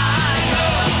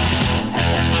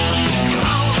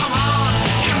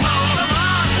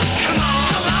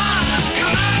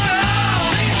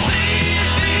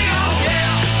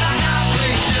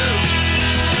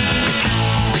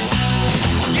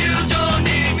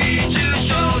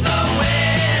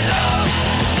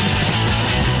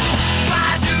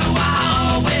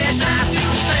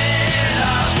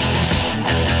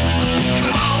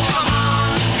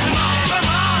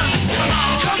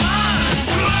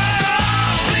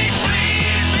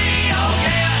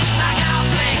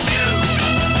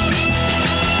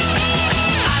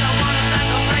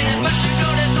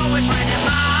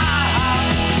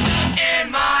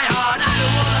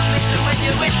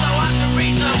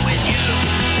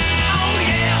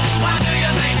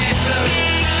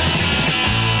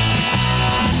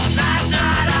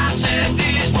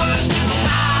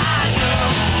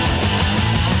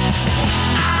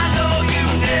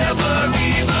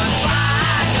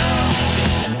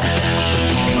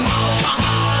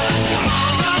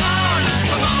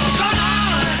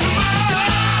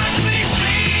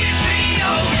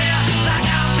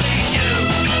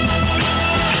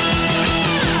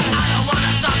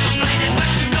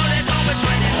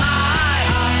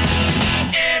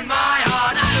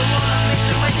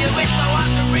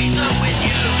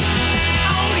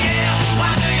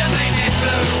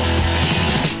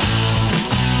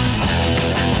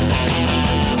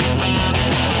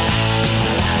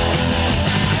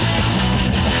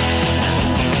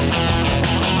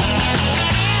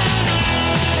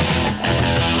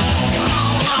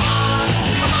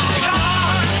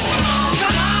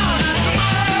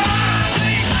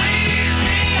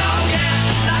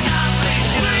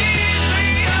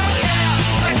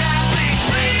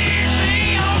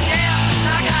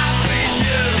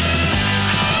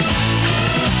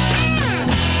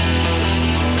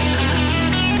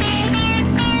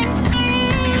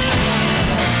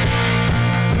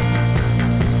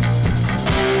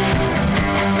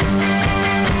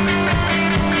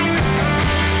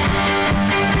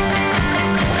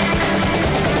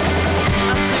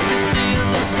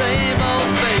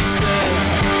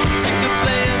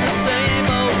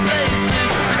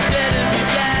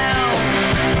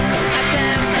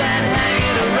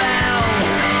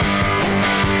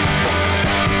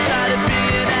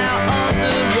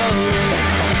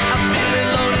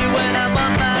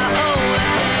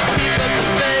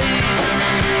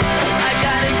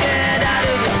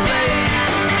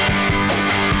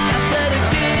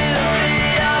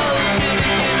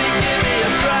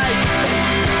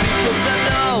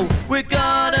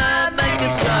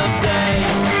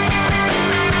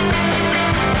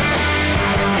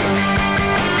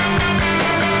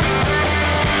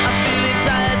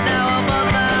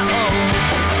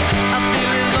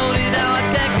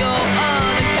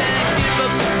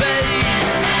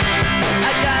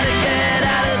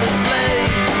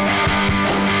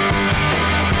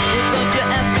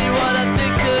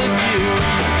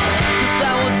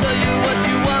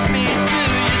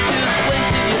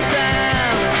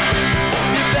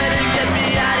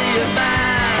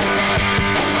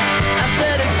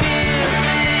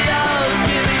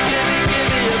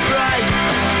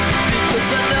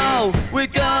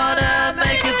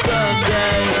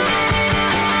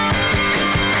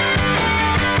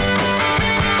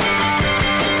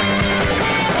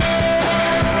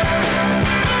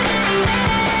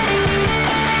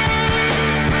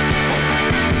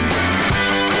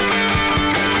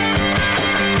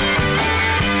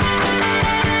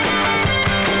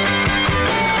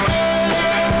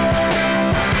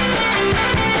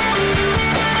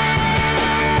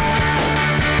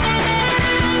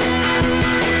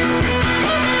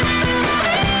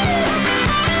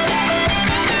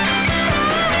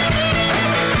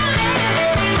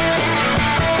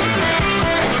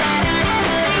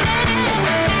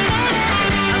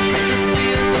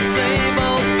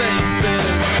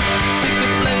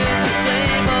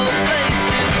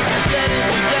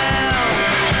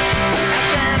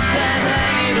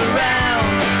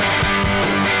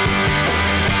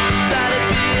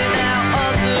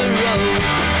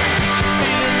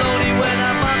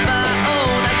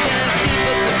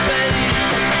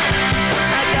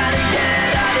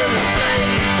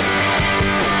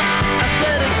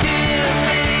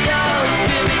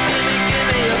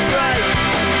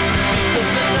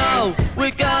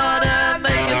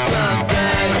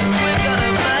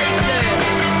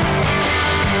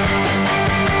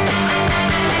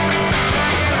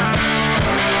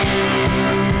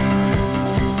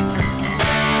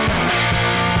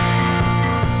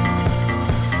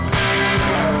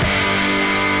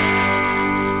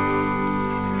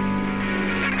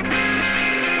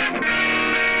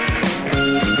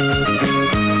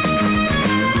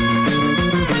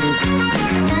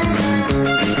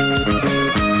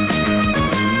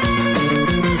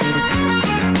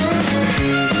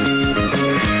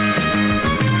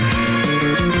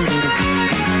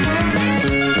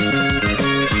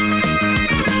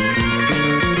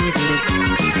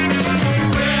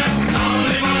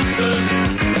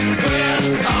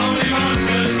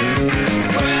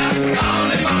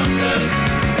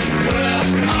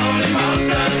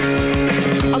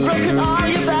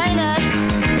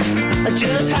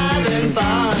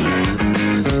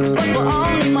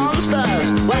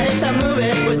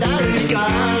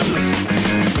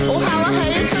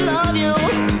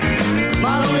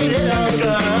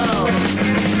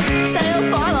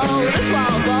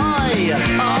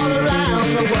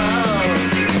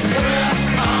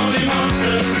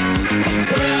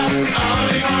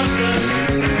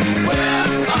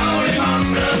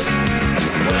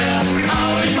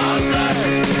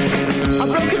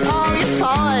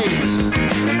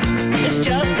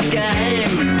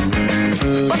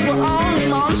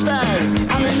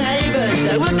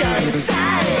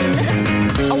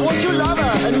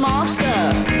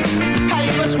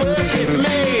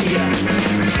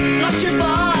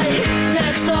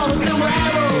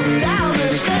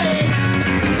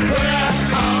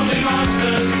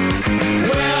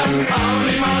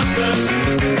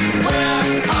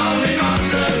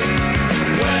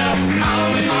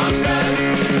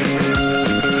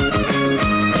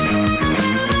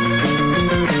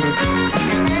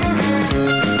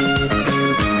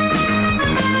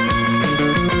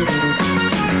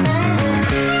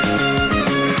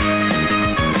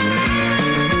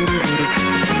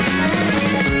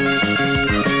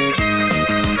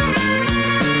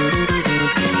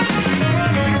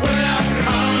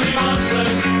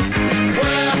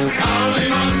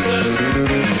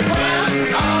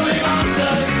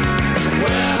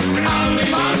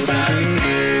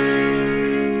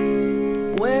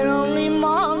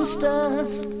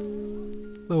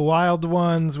The Wild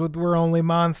Ones with We're Only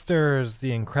Monsters,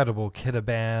 the Incredible Kidda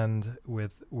Band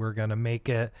with We're Gonna Make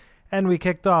It, and we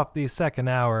kicked off the second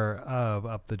hour of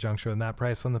Up the Junction with Matt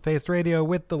Price on the Face Radio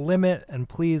with The Limit and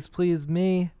Please Please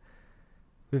Me.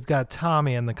 We've got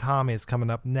Tommy and the Commies coming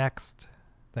up next.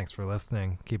 Thanks for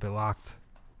listening. Keep it locked.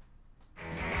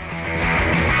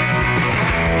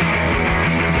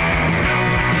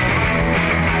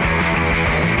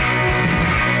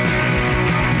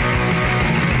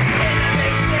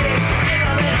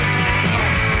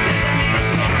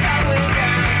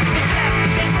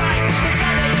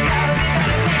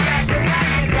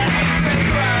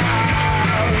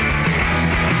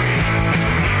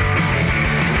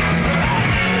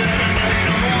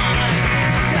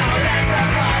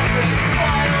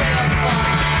 Spoil the fun.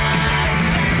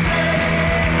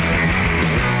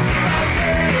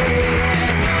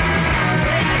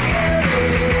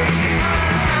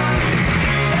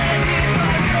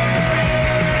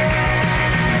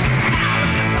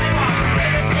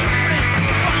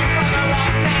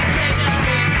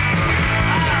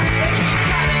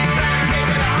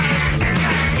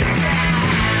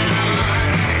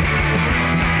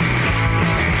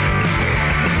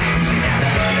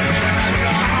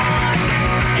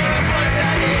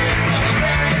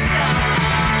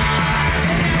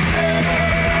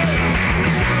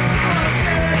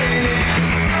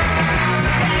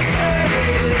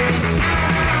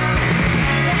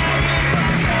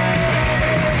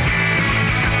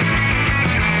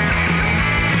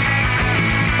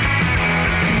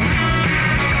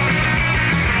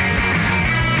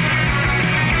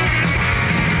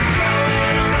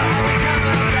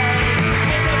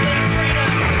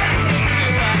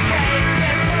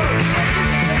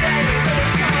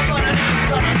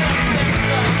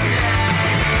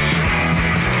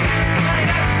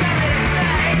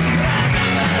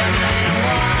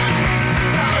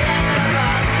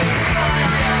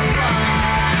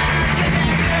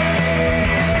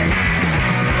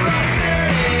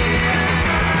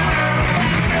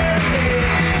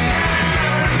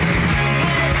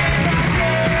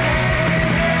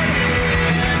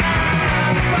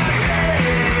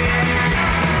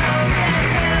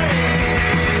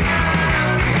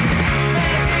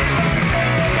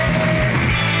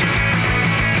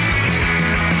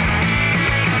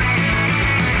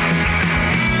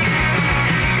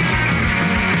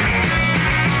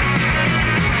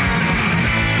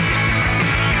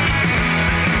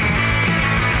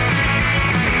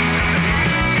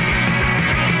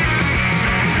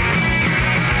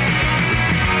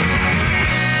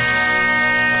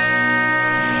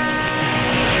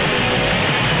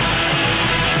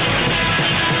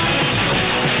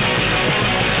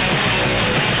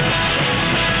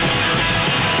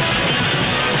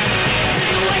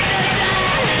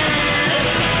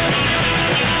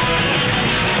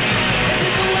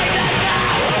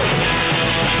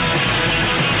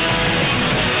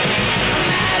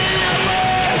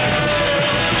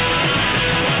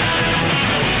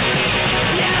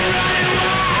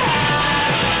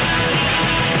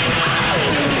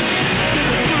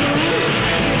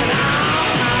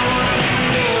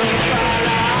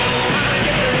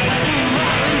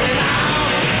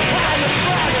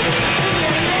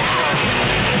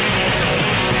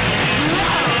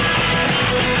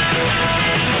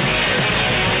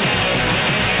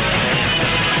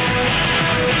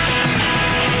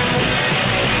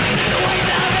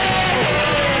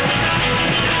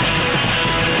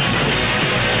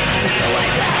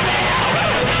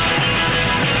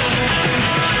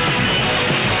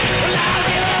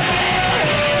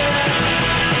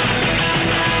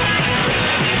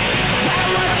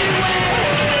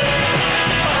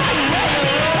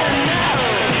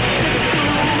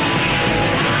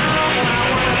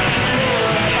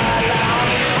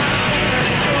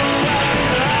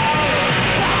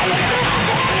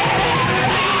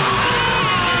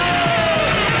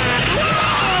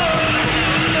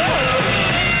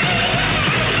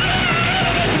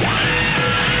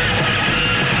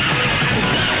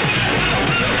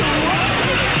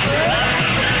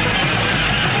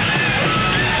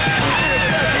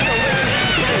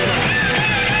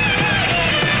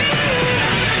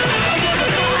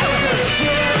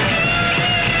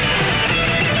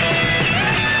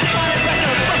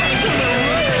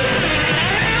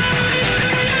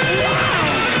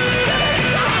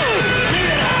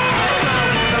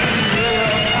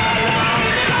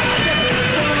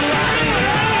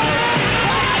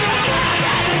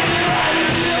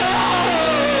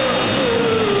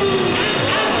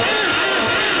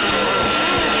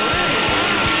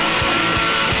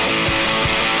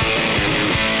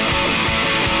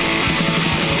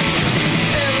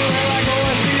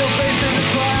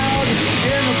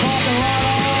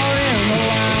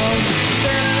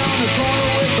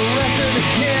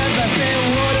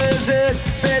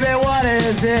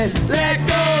 is it? Let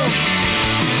go.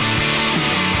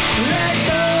 Let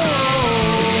go.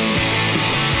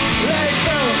 Let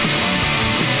go.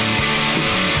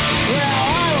 Well,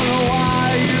 I don't know why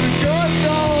you just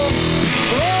don't.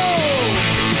 Oh.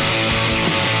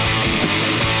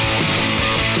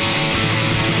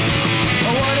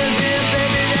 What is it,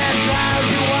 baby, that drives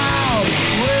you wild?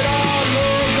 With all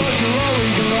love, 'cause you're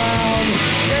always around.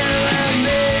 Standing around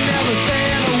me, never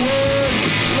saying a word.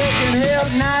 Looking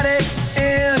hypnotic,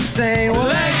 insane. Well,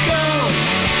 let go.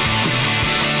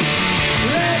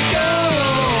 Let go.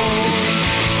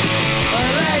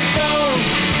 Let go.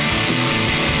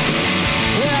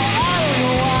 Well, I don't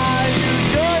know why you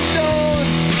just don't.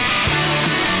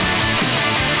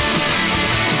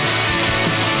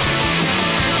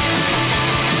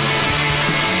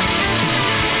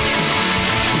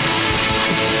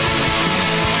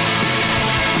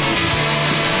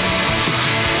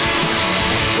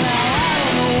 Well, I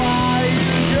don't know why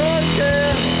you just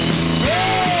can't.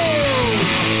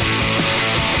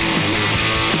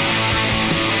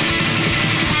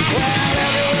 Well,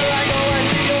 everywhere I go, I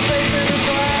see your face in the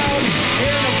crowd.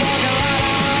 In the parking lot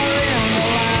or in the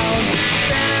lounge.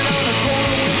 Standing on the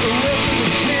corner with the whistle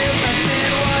and sniff. I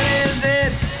said, what is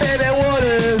it? Baby, what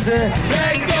is it?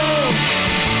 Let go.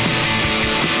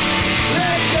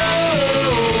 Let go.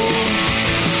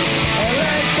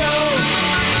 Let go.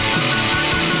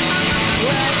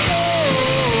 Let go.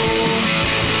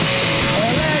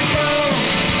 Let go.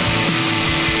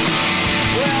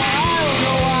 Well, I don't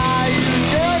know why you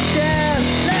just can't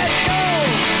let go.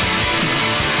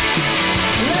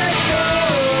 Let go.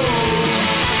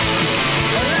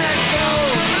 Let go.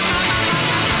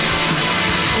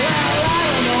 Well, I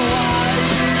don't know why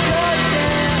you just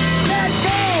can't let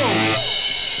go.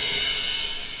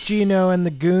 Gino and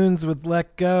the Goons with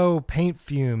Let Go, Paint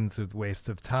Fumes with Waste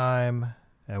of Time,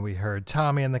 and we heard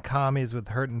Tommy and the Commies with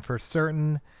Hurtin' for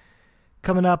Certain.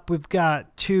 Coming up, we've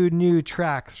got 2 new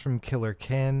tracks from Killer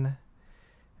Kin.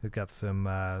 We've got some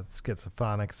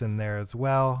Schizophonics in there as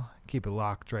well. Keep it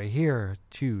locked right here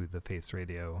to The Face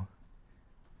Radio.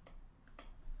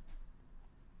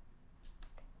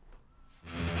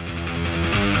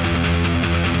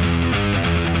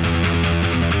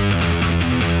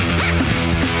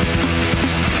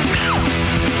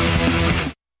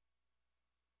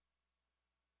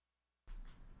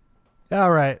 All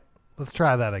right, let's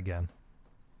try that again.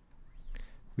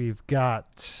 We've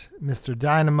got Mr.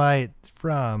 Dynamite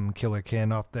from Killer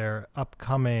Kin off their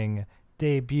upcoming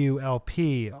debut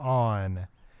LP on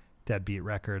Deadbeat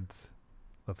Records.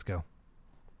 Let's go.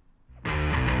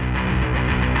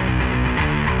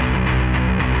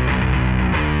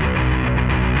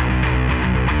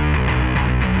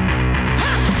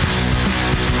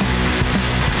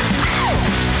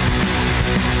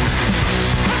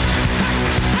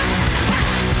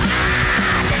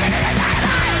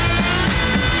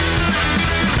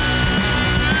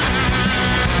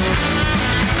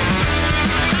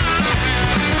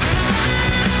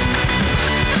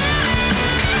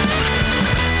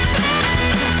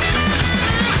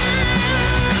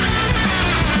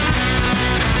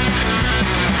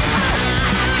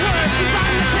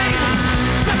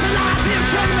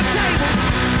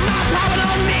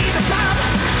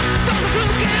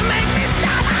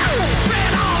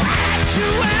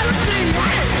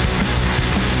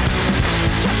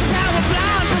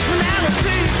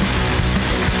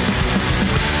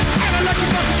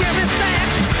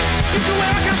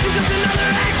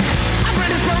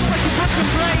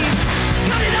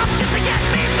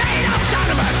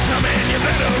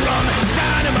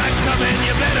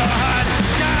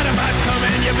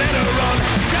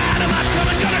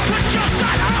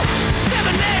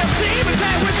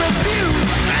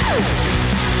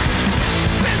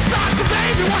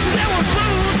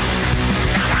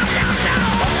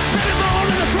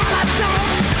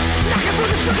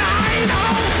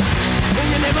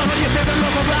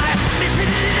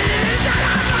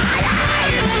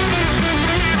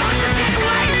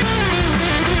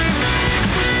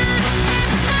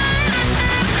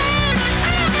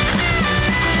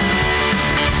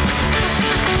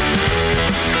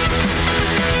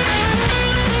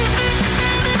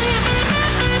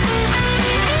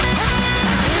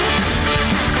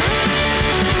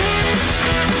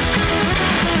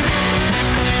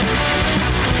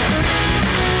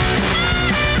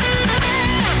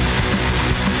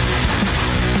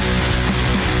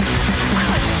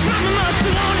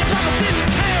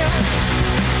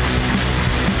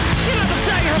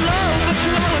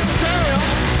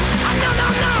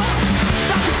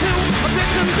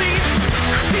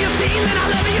 and I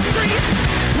love your street.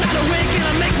 Not awake and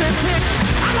it makes me sick.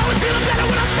 I'll always feel better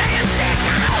when I'm staying sick.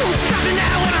 Oh, stop it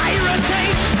now when I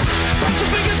irritate. Put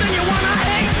your fingers in your one I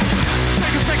hate.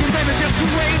 Take a second, baby, just to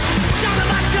wait.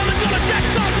 Dynamite's coming, gonna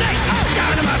detonate. Oh,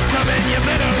 dynamite's coming, you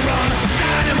better run.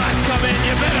 Dynamite's coming,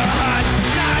 you better hide.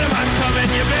 Dynamite's coming,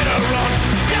 you better run.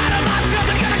 Dynamite's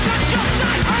coming, gonna cut your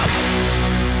side. Oh!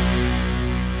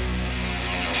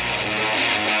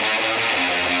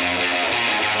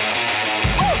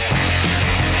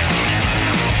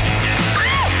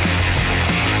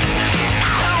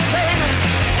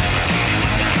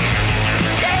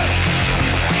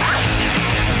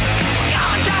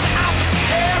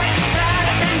 Tear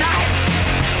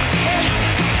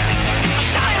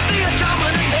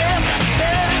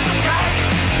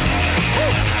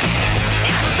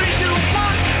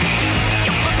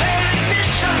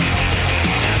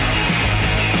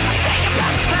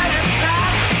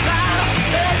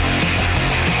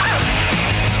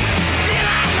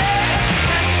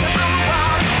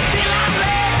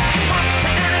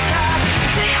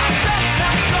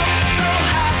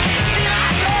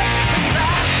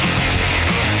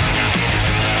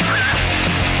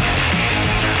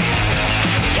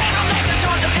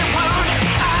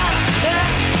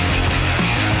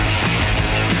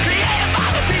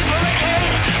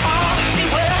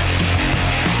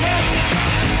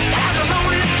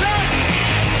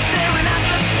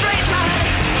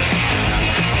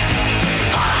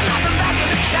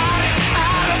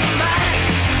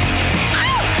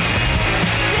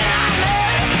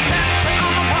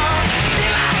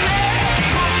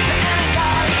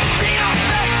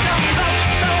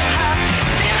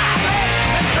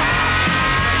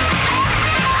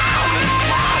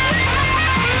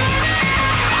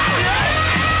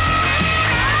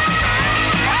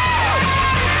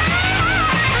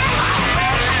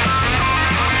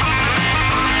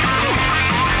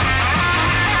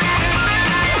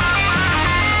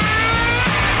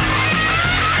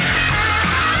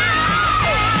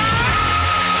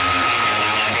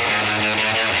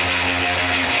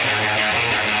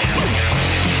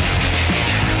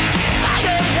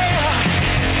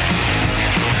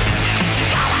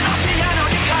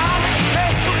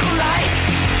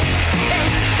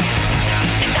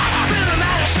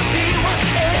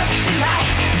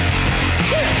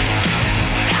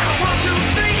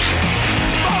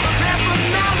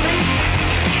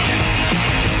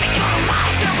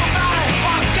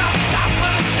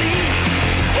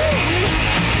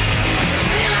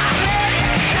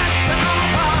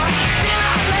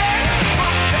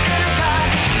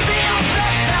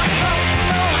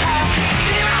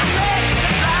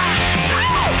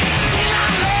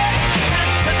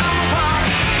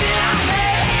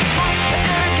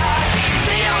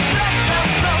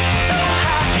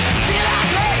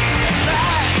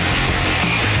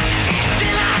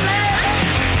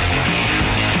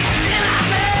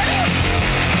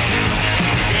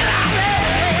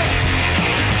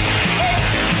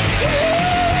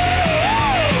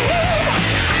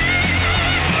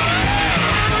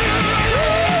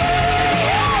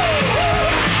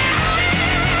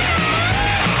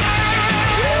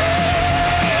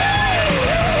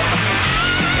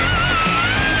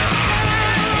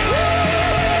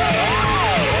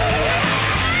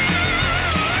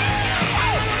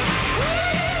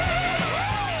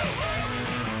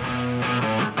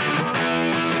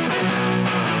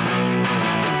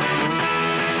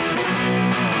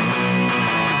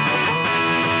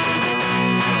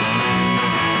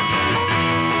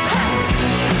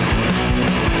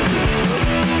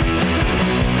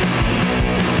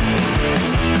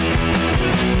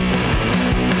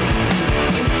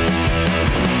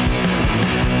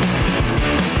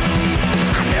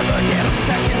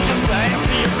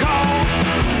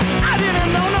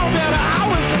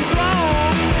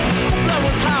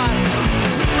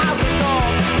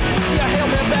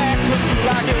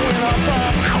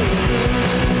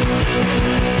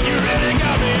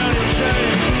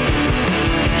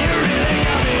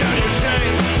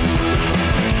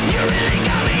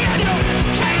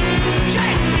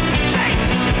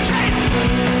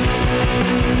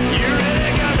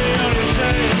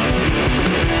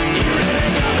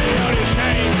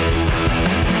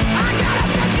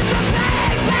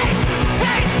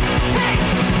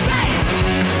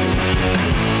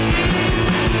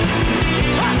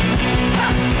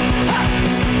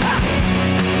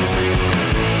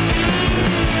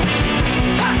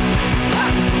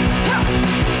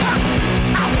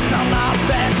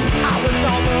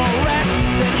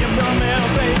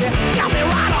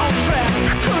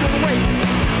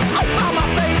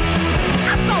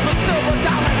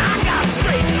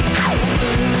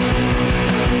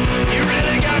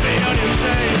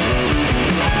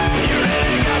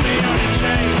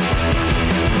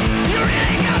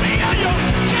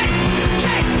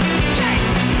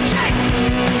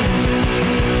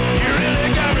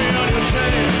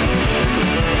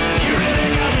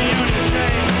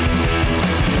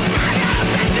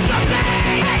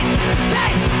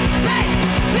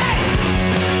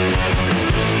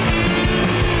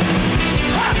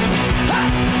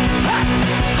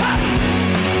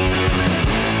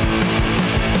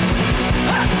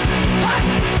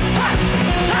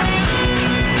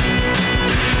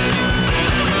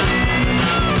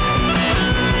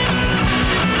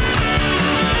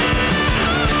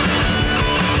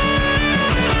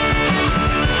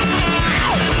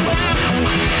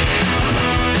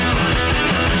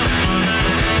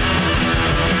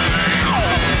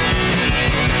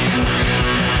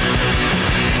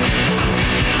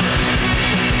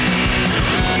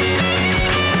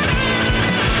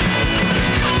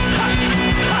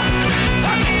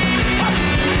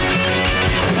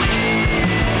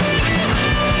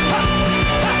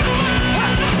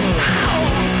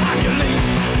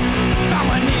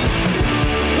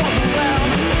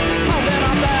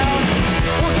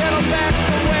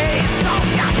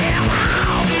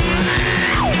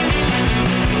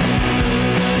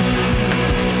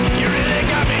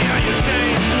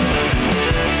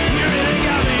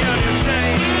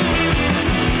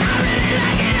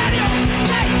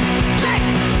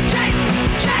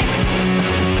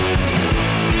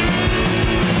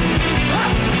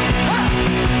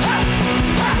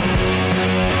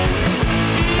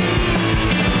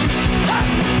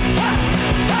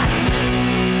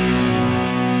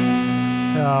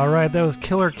right, that was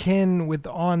Killer Kin with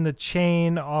On the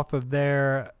Chain off of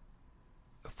their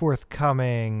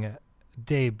forthcoming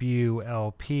debut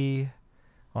LP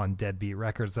on Deadbeat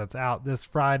Records. That's out this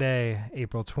Friday,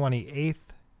 April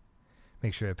 28th.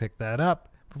 Make sure to pick that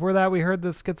up. Before that, we heard the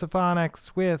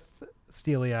Schizophonics with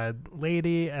Steely Eyed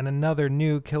Lady and another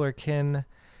new Killer Kin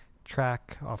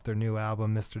track off their new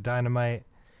album, Mr. Dynamite.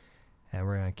 And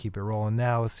we're going to keep it rolling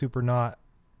now with Supernaut.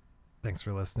 Thanks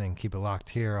for listening. Keep it locked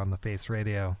here on The Face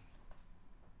Radio.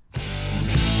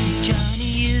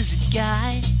 Johnny is a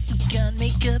guy who can't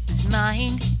make up his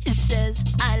mind. He says,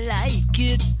 I like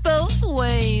it both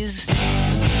ways.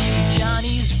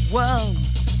 Johnny's world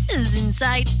is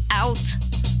inside out.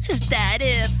 His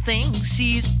daddy thinks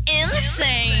he's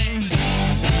insane.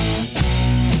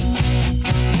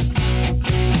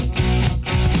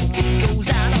 He goes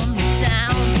out on the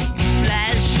town,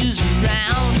 flashes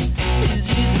around, is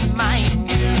his mind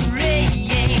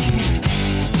deranged.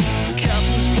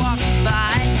 Couples walk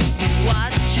by, he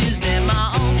watches them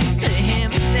all. To him,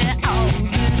 they're all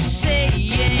the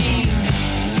same.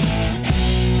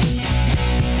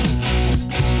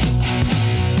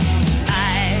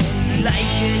 I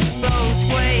like it both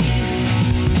ways.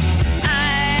 I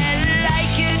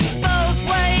like it both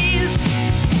ways.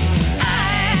 I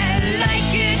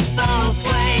like it both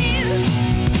ways.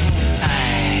 I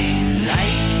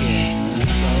like it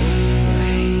both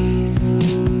ways.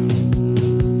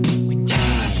 When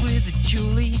Johnny's with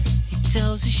Julie, he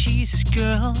tells her she's his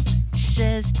girl. He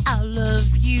says, I'll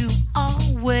love you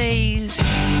always.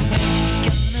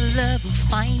 She's gonna love and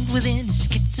find within his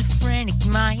schizophrenic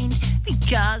mind,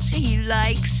 because he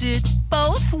likes it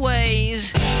both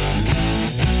ways.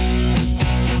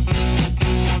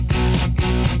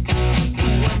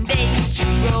 One day it's a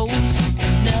rose,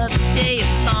 another day a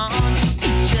thorn. He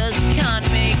just can't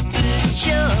make the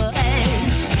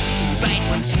choice. The right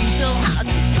one seems so hard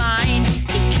to find.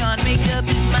 He can't make up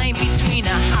his mind between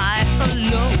a high or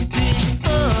low pitched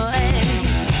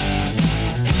voice.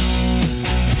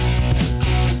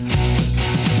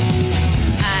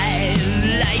 I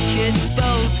like it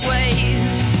both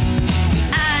ways.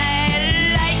 I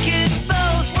like it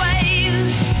both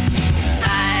ways. I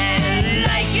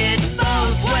like it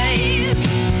both ways.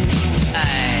 I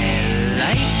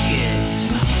like it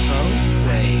both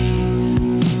ways.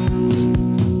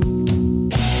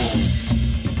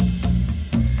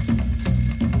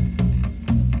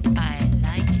 I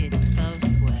like it both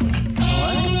ways.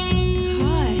 What?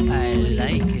 Hi. I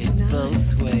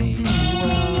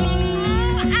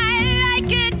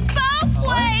like it both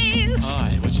ways. Hi,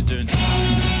 what you doing tonight?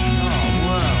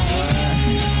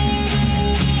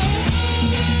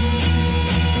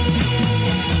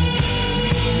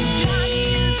 Johnny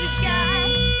is a guy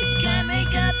who can't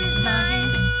make up his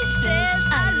mind. He says,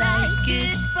 I like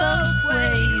it both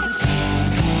ways.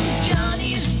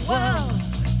 Johnny's world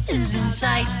is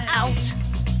inside out.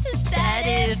 His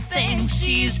daddy thinks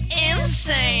he's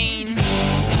insane.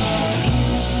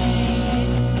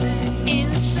 Insane.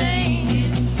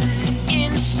 Insane.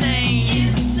 Insane.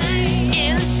 Insane.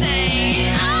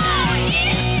 Insane. Oh,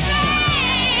 insane.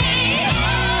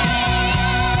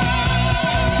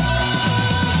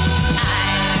 I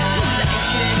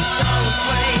like it both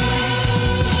ways.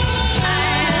 I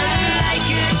like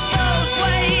it both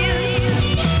ways.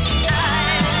 I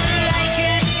like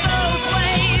it both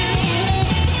ways.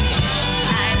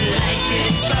 I like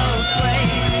it both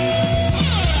ways.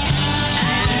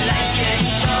 I like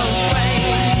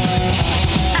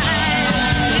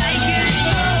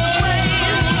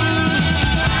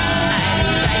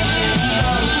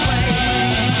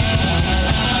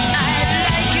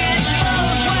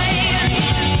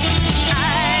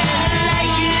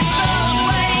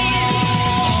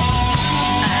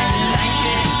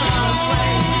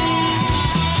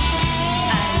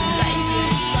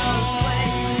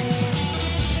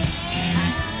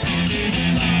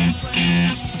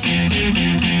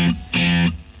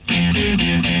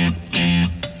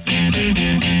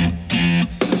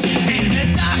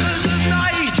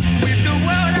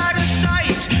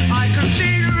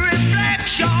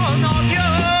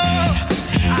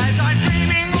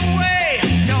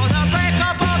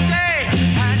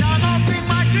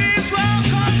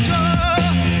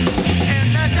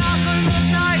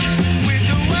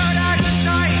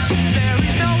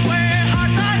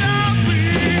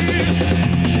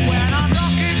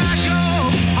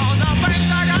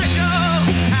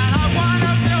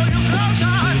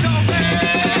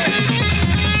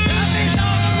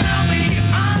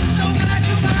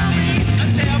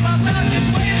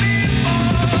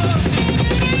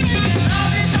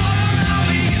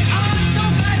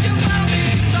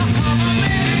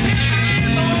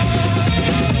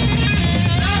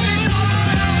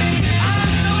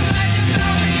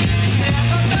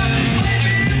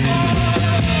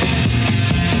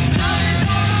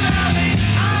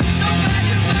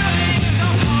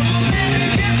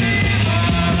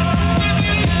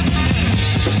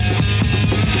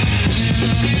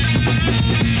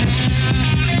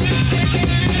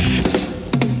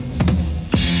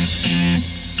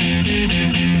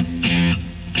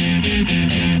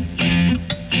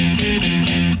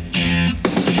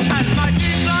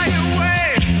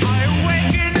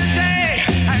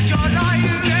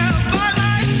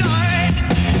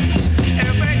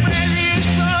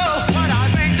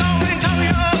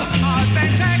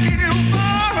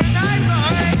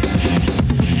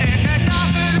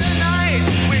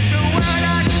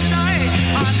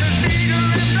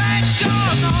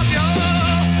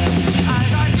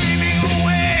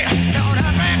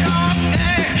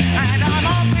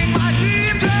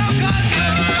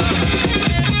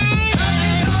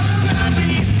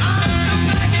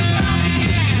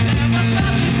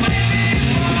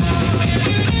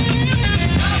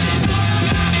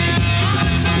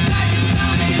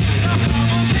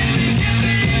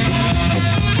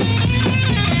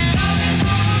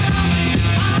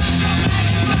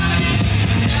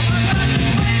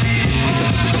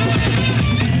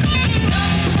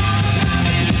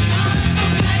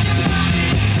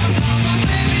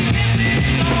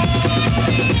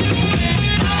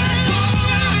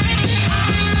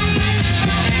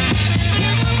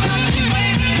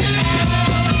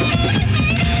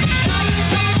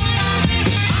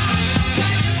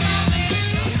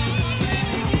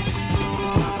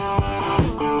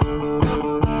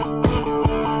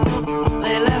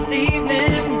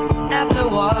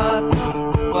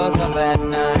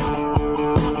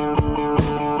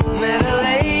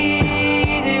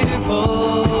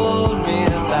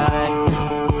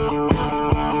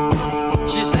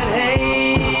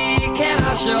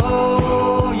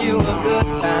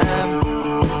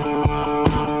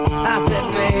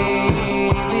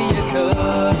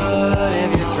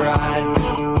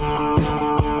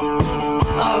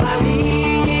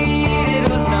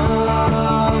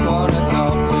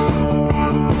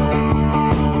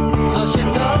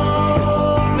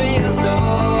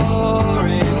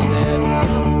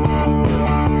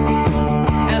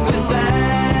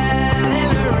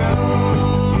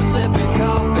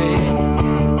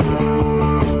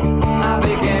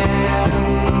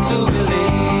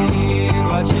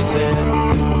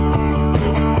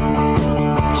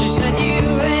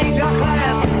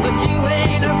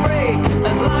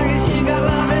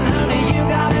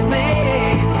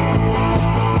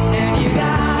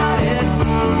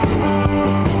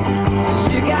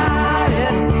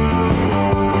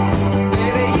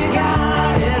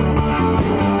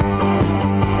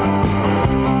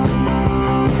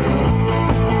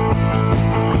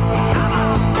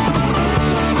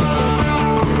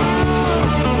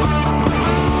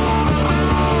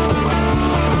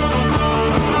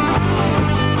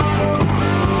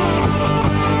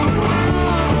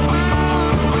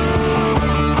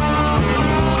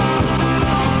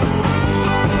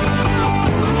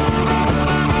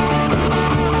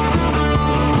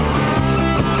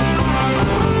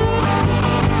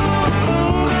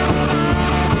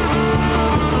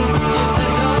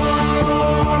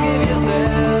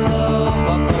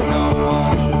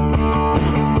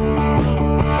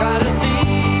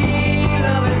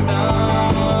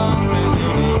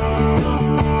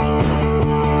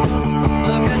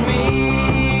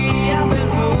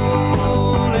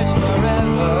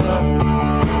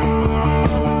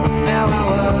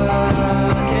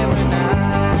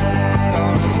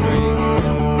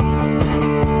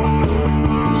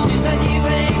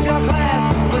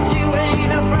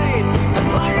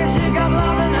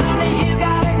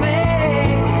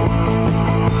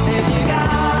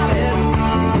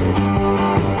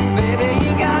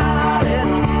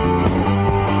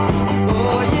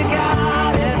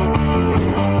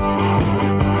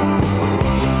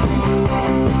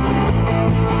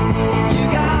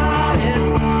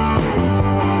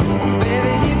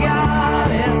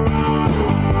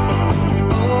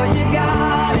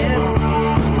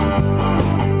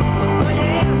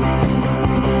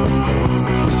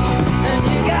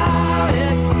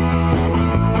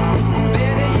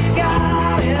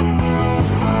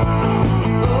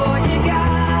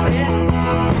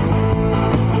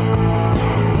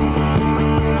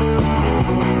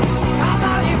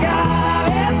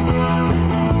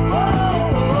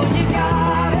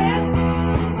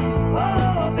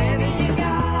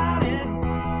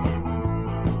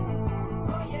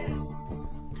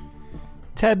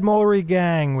Ted Mulry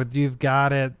Gang with You've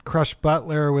Got It, Crush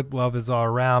Butler with Love Is All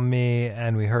Around Me,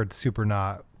 and we heard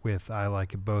Supernaut with I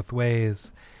Like It Both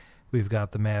Ways. We've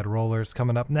got the Mad Rollers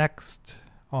coming up next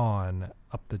on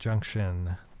Up the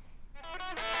Junction.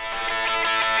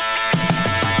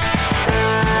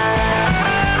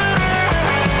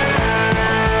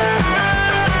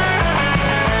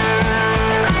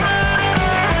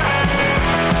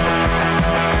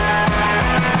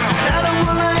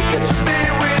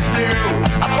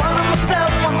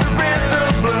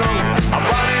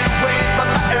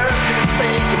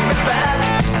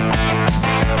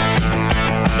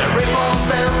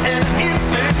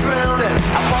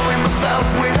 I fall in myself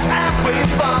with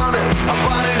every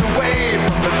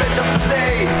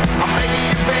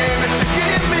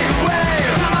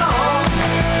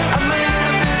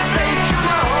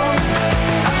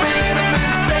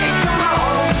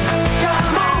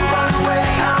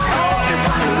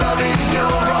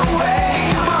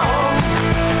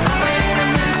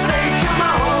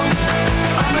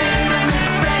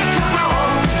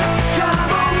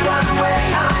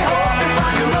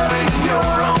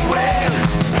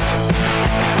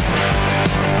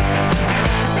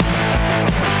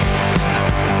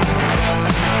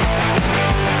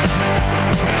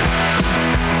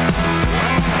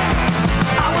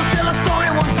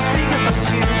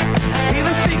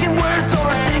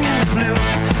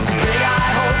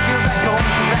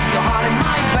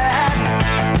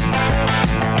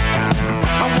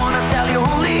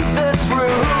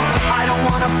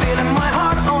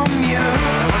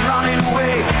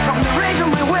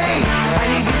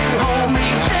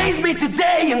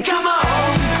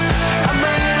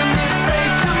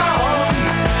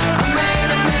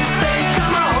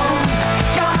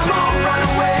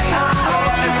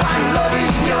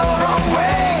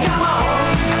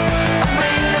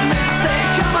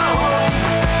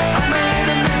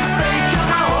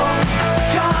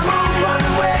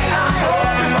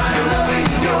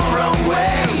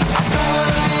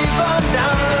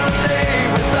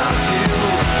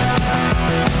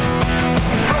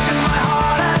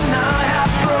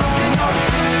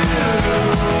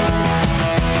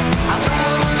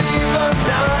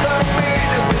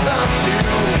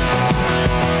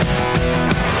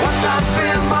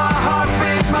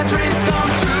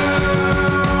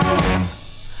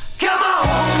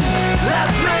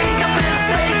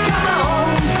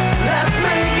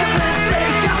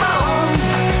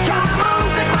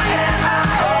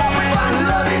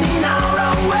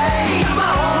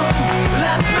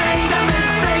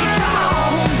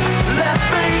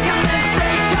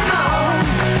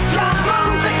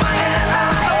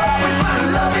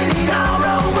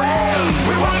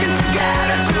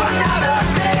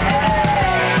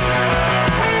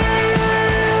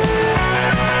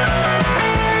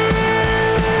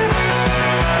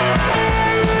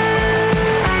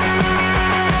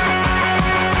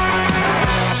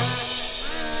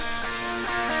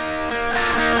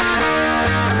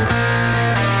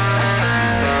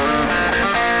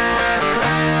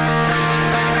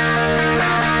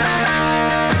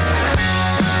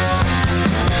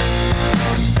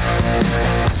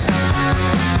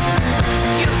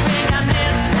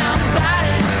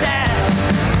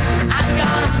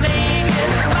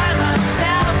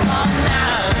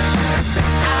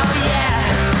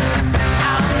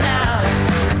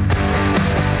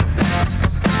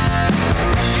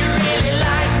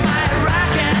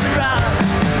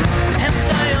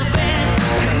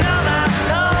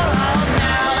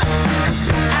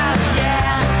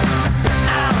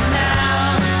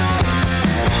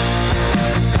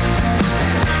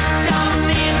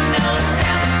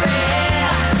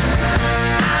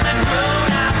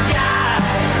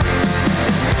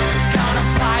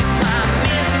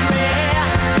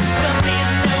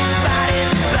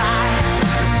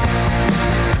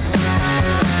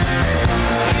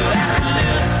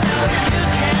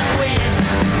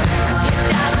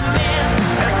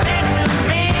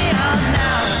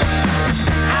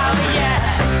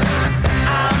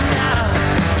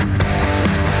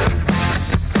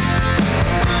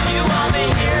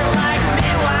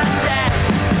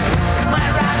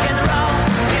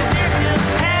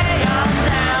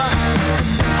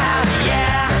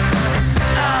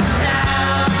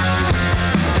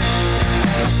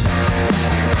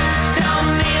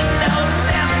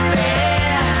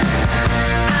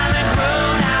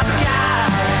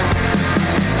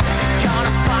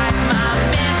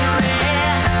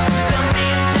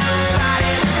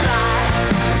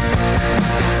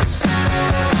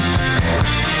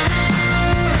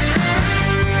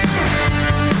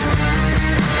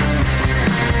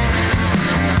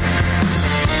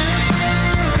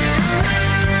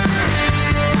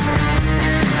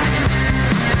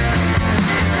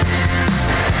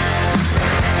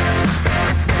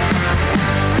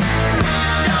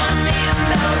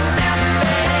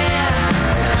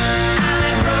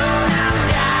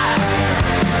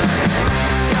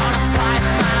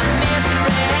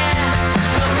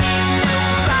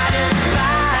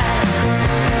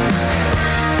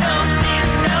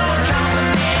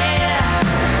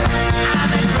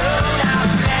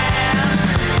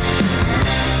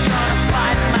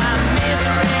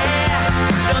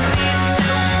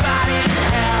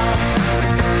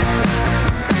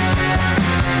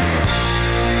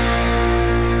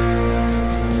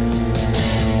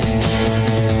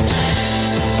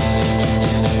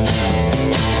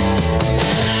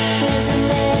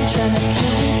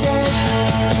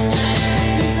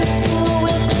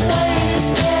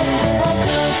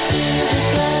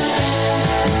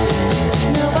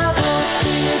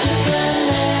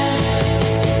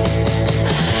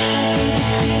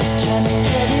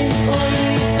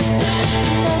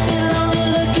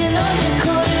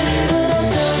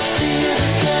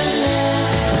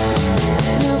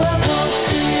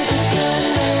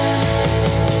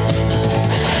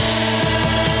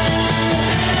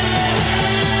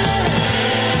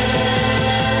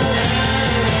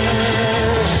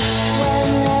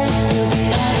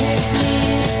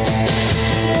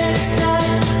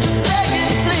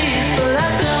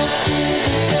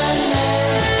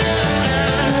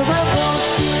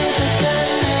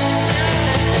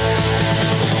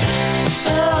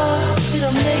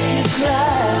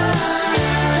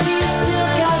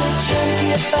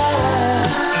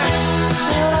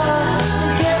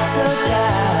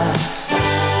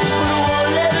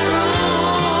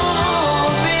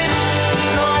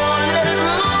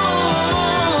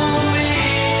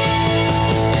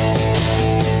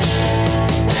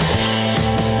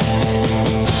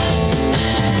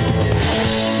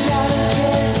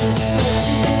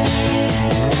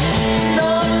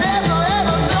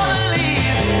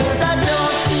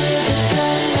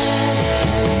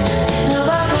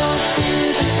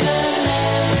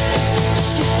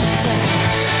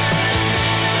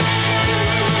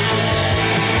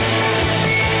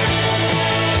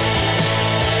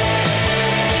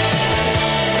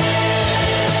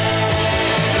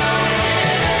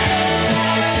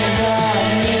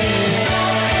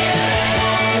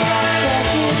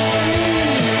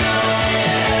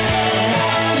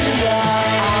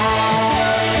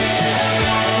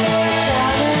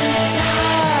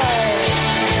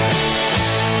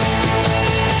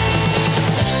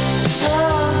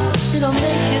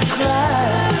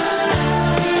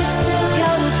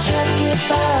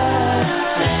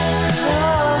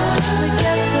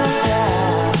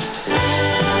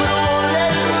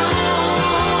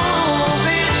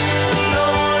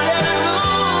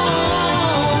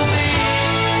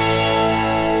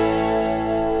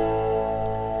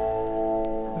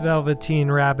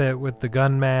Velveteen Rabbit with The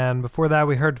Gunman. Before that,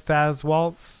 we heard Faz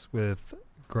Waltz with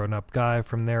Grown Up Guy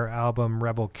from their album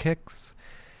Rebel Kicks.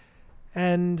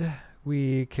 And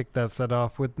we kicked that set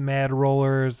off with Mad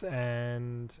Rollers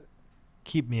and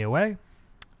Keep Me Away.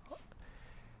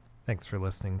 Thanks for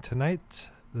listening tonight.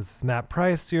 This is Matt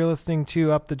Price. You're listening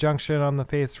to Up the Junction on the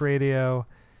Face Radio.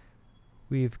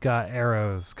 We've got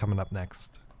Arrows coming up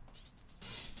next.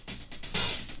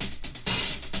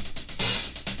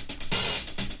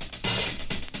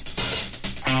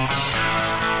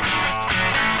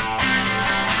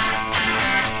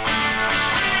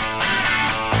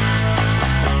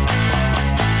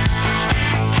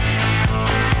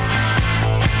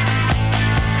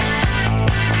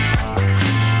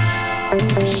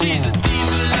 She's a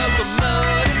diesel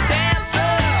locomotive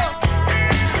dancer,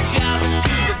 jamming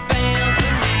to the bands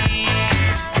in need,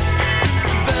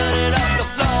 burning up the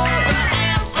floors of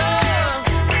answer,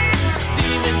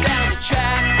 steaming down the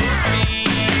track full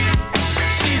speed.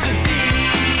 She's a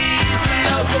diesel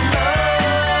locomotive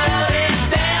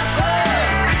dancer,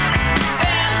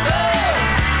 dancer.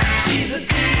 She's a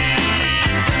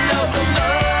diesel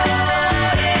locomotive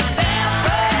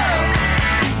dancer.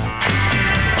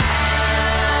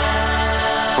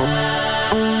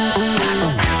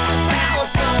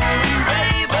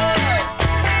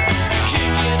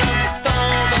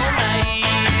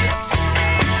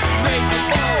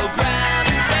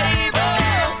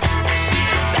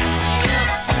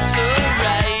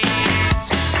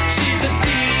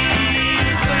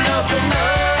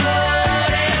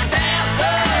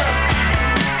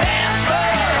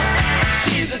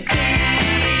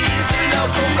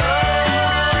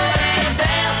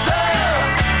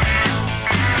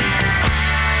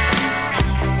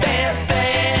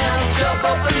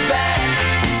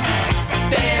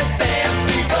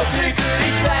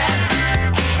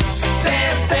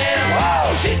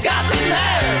 She's got the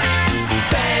nerve.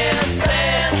 Dance,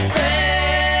 dance, dance.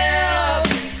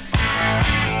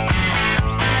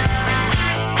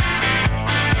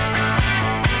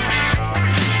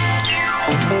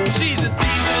 She's a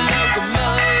diesel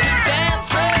locomotive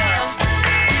dancer,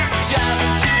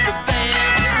 jiving to the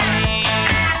bands in need,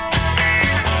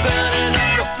 burning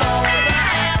up the floors of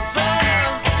answer,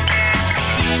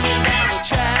 steaming down the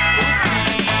track full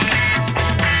speed.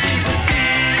 She's a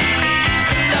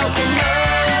diesel locomotive.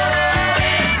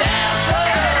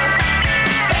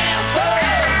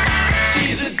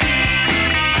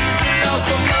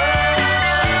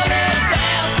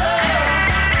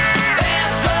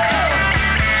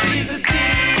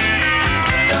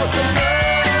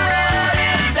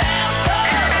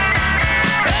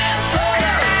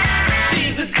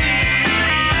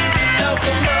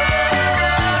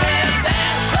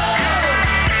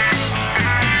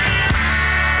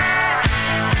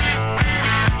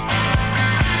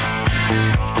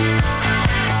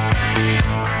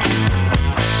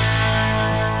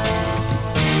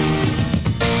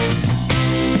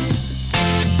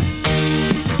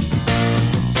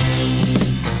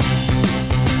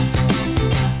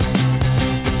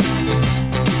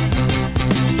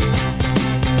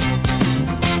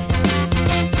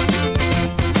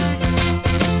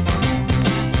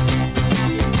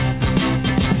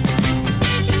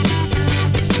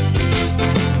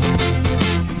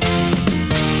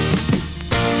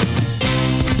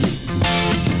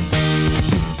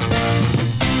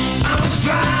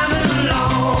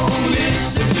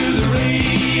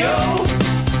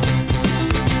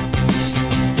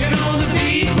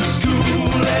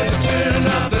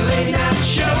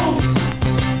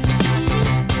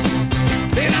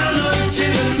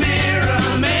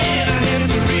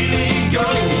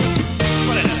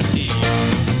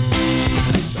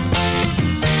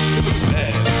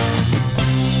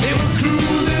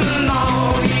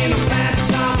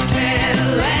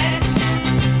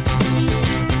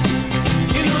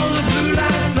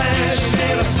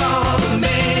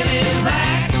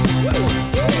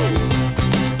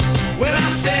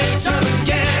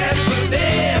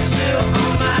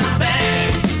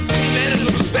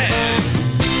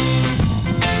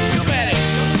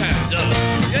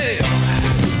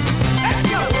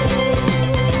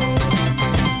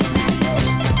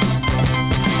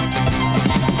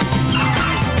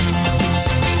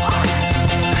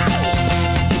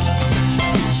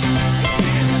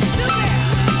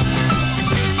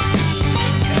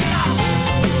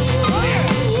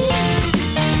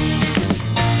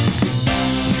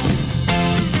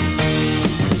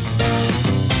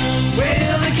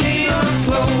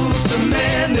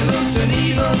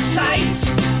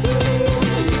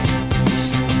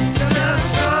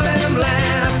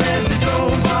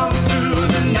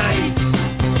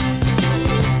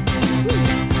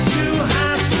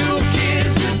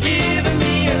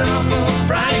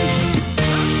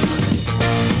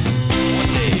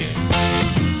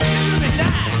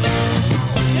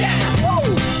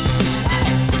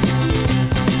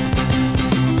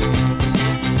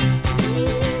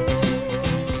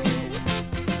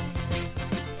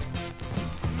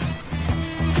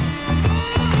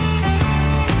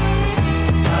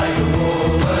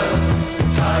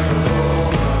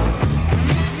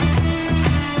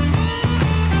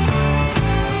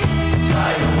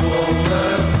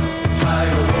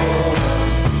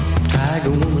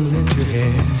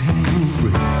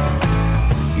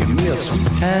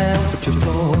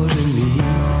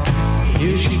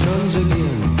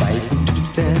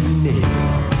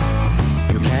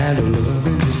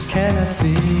 cannot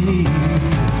feel.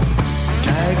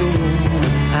 Tiger woman,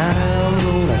 I'm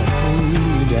gonna tone you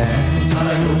down.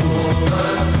 Tiger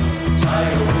woman,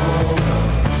 tiger woman,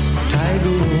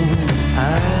 tiger woman,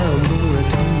 I'm gonna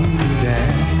tone you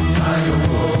down. Tiger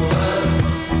woman,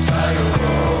 tiger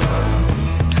woman,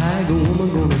 tiger woman,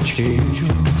 gonna change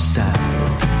your style.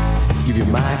 Give you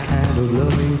my kind of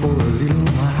loving for a little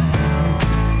while.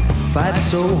 Fight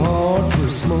so hard for a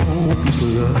small piece of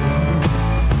love.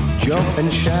 Jump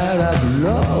and shout out,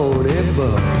 Lord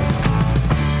above.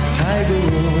 Tiger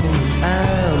woman,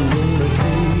 I'm gonna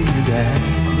take you down.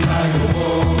 Tiger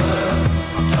woman,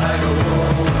 tiger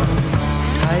woman,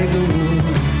 tiger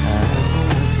woman, I'm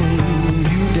gonna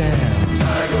take you down.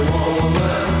 Tiger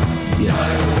woman, yes.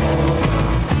 Tiger woman.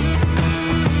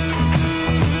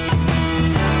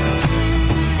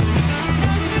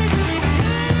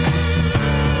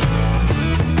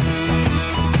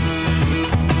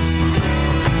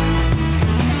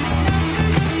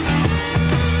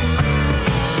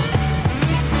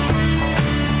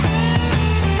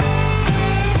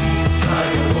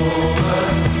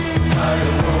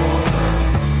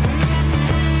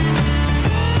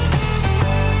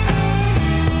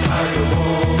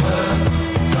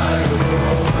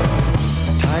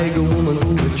 Tiger woman,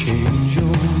 who change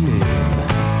your name?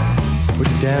 Put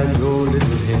down your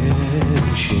little head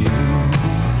in shame.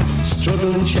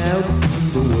 Struggle and shout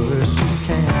the worst you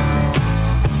can,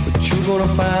 but you're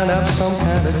gonna find out some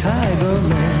kind of tiger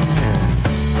man.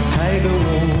 Tiger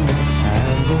woman,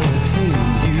 I'm gonna take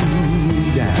you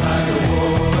down. Tiger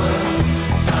woman,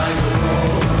 tiger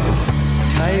woman,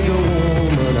 tiger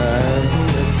woman, I'm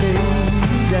gonna take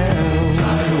you down.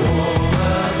 Tiger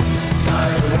woman,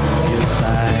 tiger woman, yes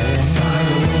I am.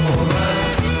 Tiger woman,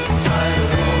 tiger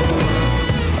woman,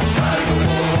 tiger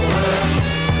woman,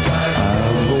 tiger woman,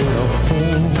 I'm gonna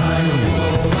hold tiger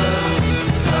woman,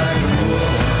 tiger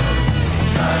woman,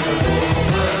 tiger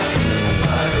woman,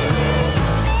 tiger woman,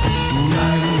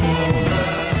 tiger woman,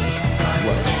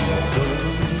 what you doing?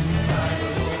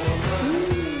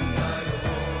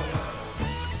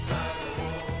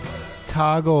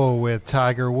 Toggle with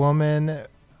Tiger Woman.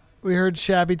 We heard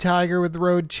Shabby Tiger with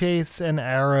Road Chase and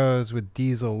Arrows with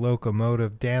Diesel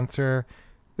Locomotive Dancer.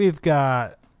 We've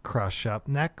got Crush up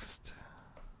next.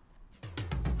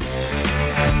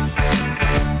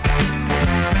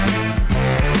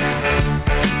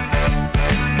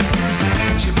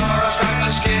 Tomorrow's got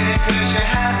you scared cause you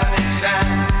have an exam.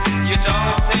 You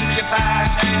don't think you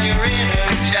pass and you're in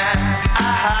a jam.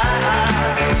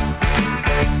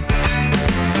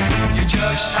 You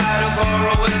just had a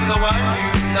quarrel with the one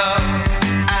you love,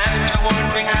 and you're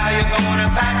wondering how you're gonna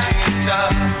patch it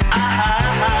up.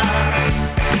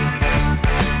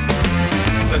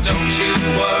 But don't you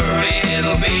worry,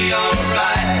 it'll be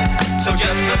alright. So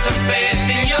just put some faith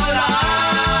in your life.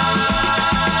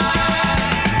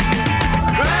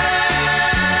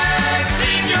 Cracks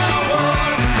in your wall,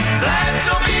 that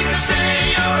don't mean to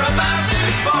say you're about to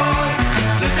fall.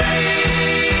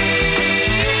 Today's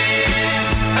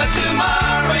and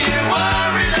tomorrow you're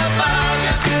worried about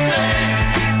just today.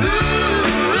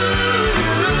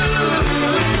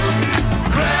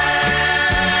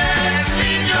 Cracks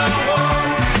in your wall,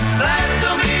 that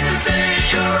don't mean to say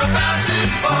you're about to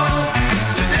fall.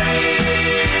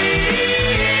 Today's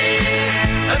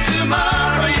and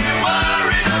tomorrow you're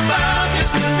worried about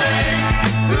just today.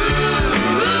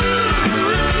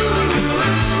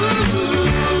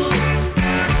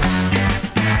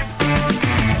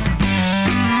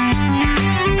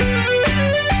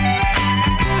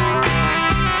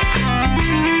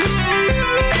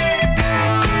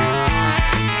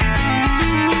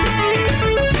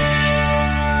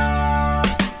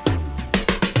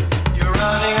 You're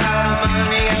running out of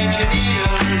money and you need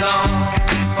a loan.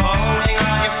 Calling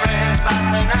on your friends but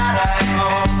they're not at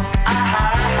home.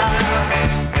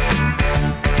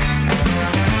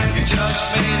 You just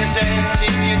made a dent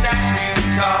in your dash new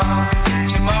car.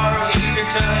 Tomorrow he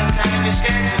returns and you're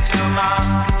scared to tell mom.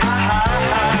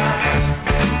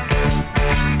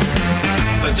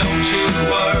 But don't you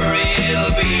worry,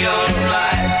 it'll be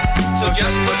alright. So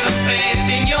just put some faith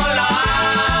in your life.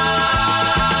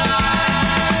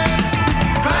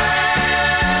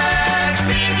 Cracks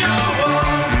in your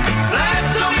wall, that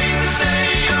don't mean to say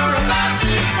you're about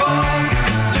to fall.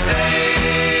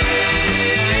 Today's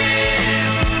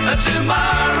and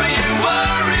tomorrow you're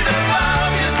worried about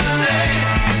just today.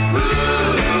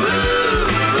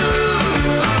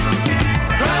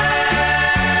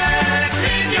 Cracks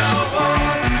in your wall,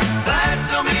 that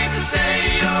don't mean to say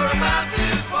you're about to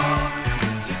fall.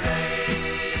 Today.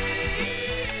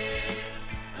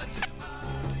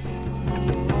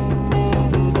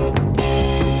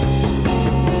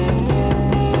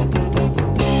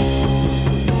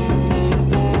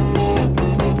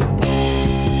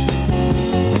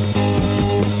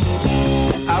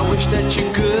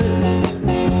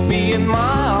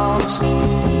 my arms.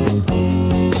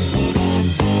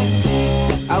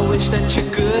 I wish that you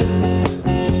could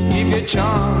keep your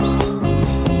charms.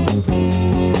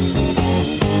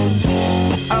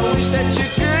 I wish that you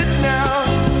could now,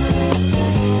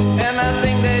 and I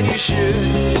think that you should.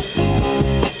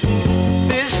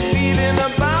 This feeling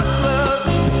about love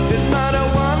is not a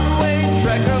one-way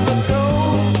track of a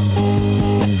goal.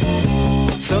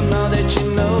 So now that you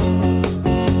know,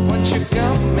 won't you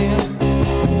come in?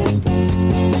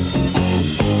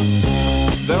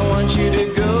 Don't want you to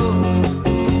go,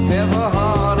 have a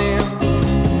heart in.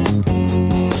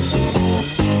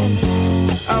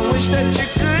 I wish that you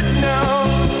could know,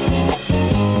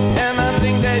 and I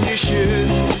think that you should.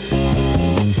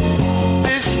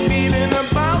 This feeling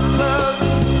about love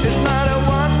is not a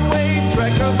one-way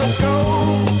track of a goal.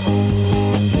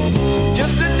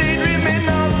 Just a daydreaming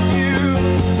of you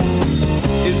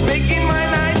is making my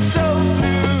night so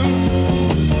blue.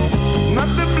 Not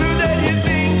the blue that you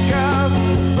think of,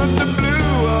 but the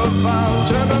blue of our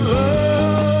eternal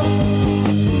love.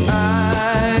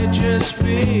 I just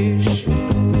wish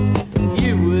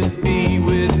you would be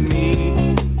with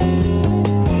me.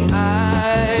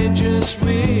 I just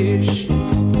wish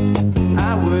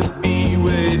I would be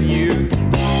with you.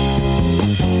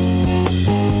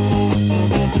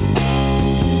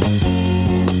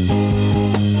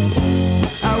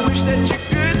 I wish that you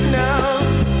could know,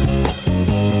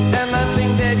 and I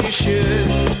think that you should.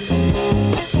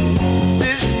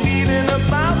 This feeling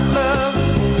about love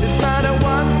is not a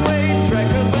one-way track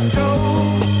of a goal.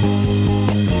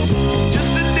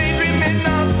 Just a daydreaming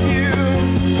of you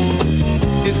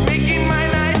is making my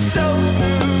night so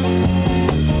blue.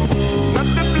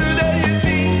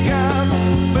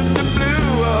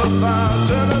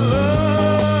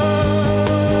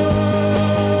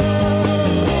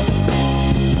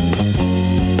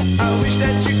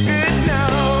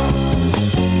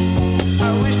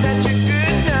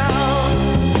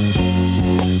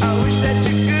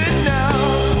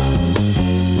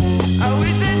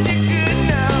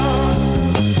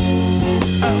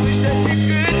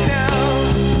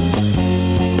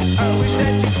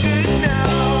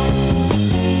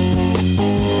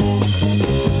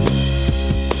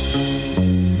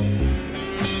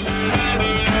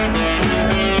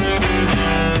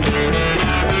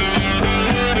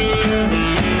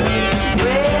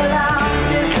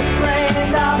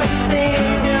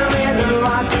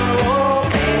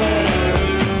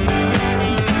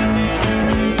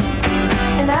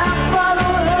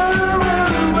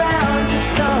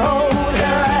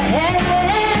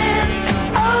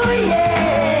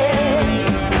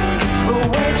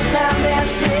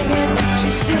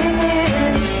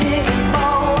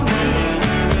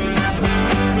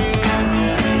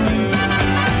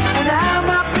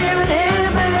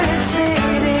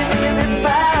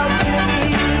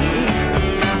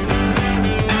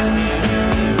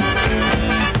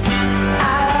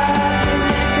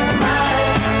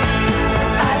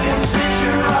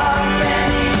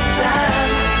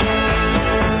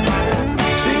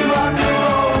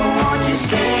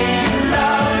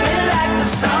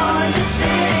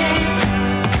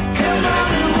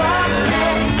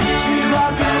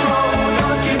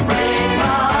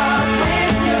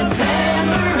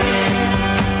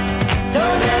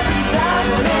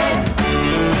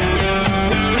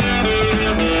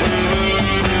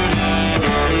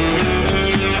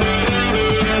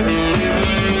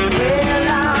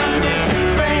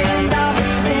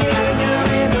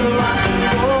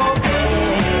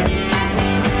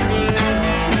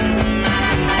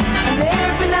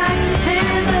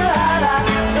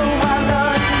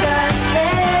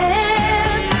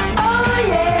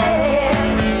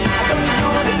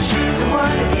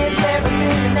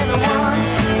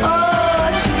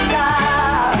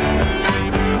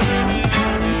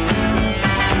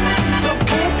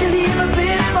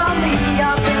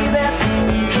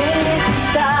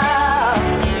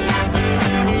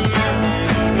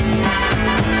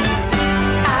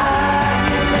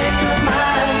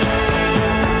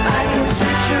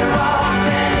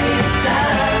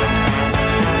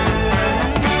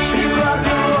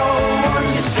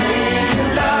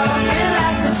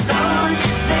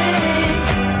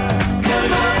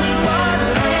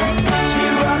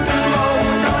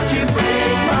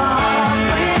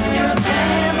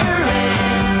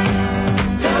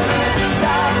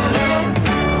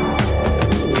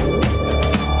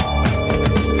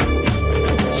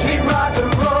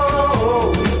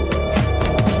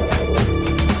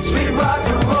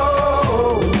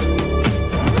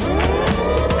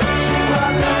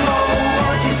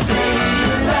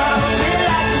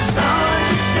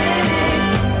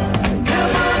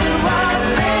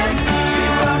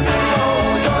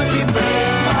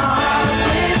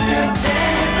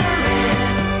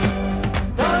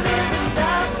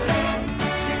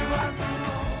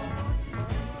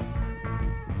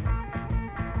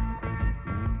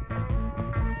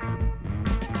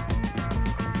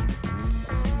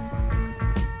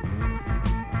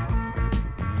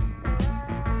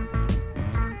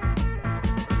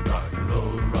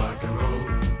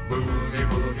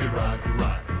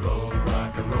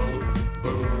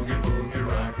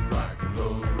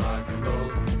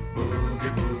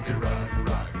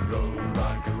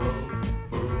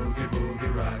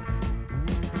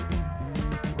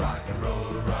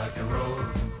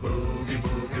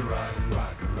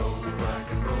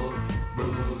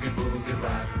 boogie,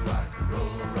 rock and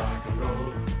roll, rock and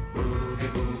roll. Boogie,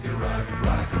 boogie,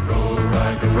 rock and roll,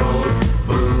 rock and roll.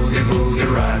 Boogie, boogie,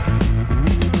 rock.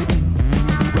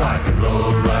 Rock and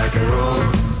roll, rock and roll.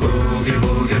 Boogie,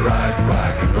 boogie, rock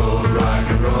and roll, rock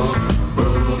and roll.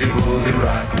 Boogie, boogie,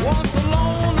 rock. Once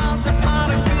alone at the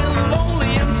party, feeling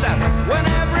lonely and sad. When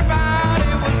everybody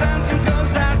was dancing,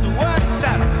 'cause that's the word it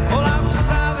said. All I was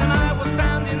sad and I was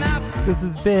standing up. This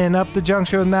has been Up the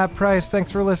Junction with Matt Price.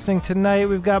 Thanks for listening tonight.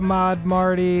 We've got Mod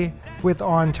Marty with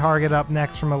On Target up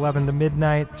next from 11 to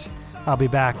midnight. I'll be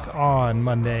back on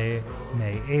Monday,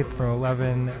 May 8th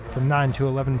from 9 to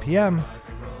 11 p.m.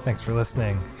 Thanks for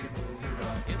listening.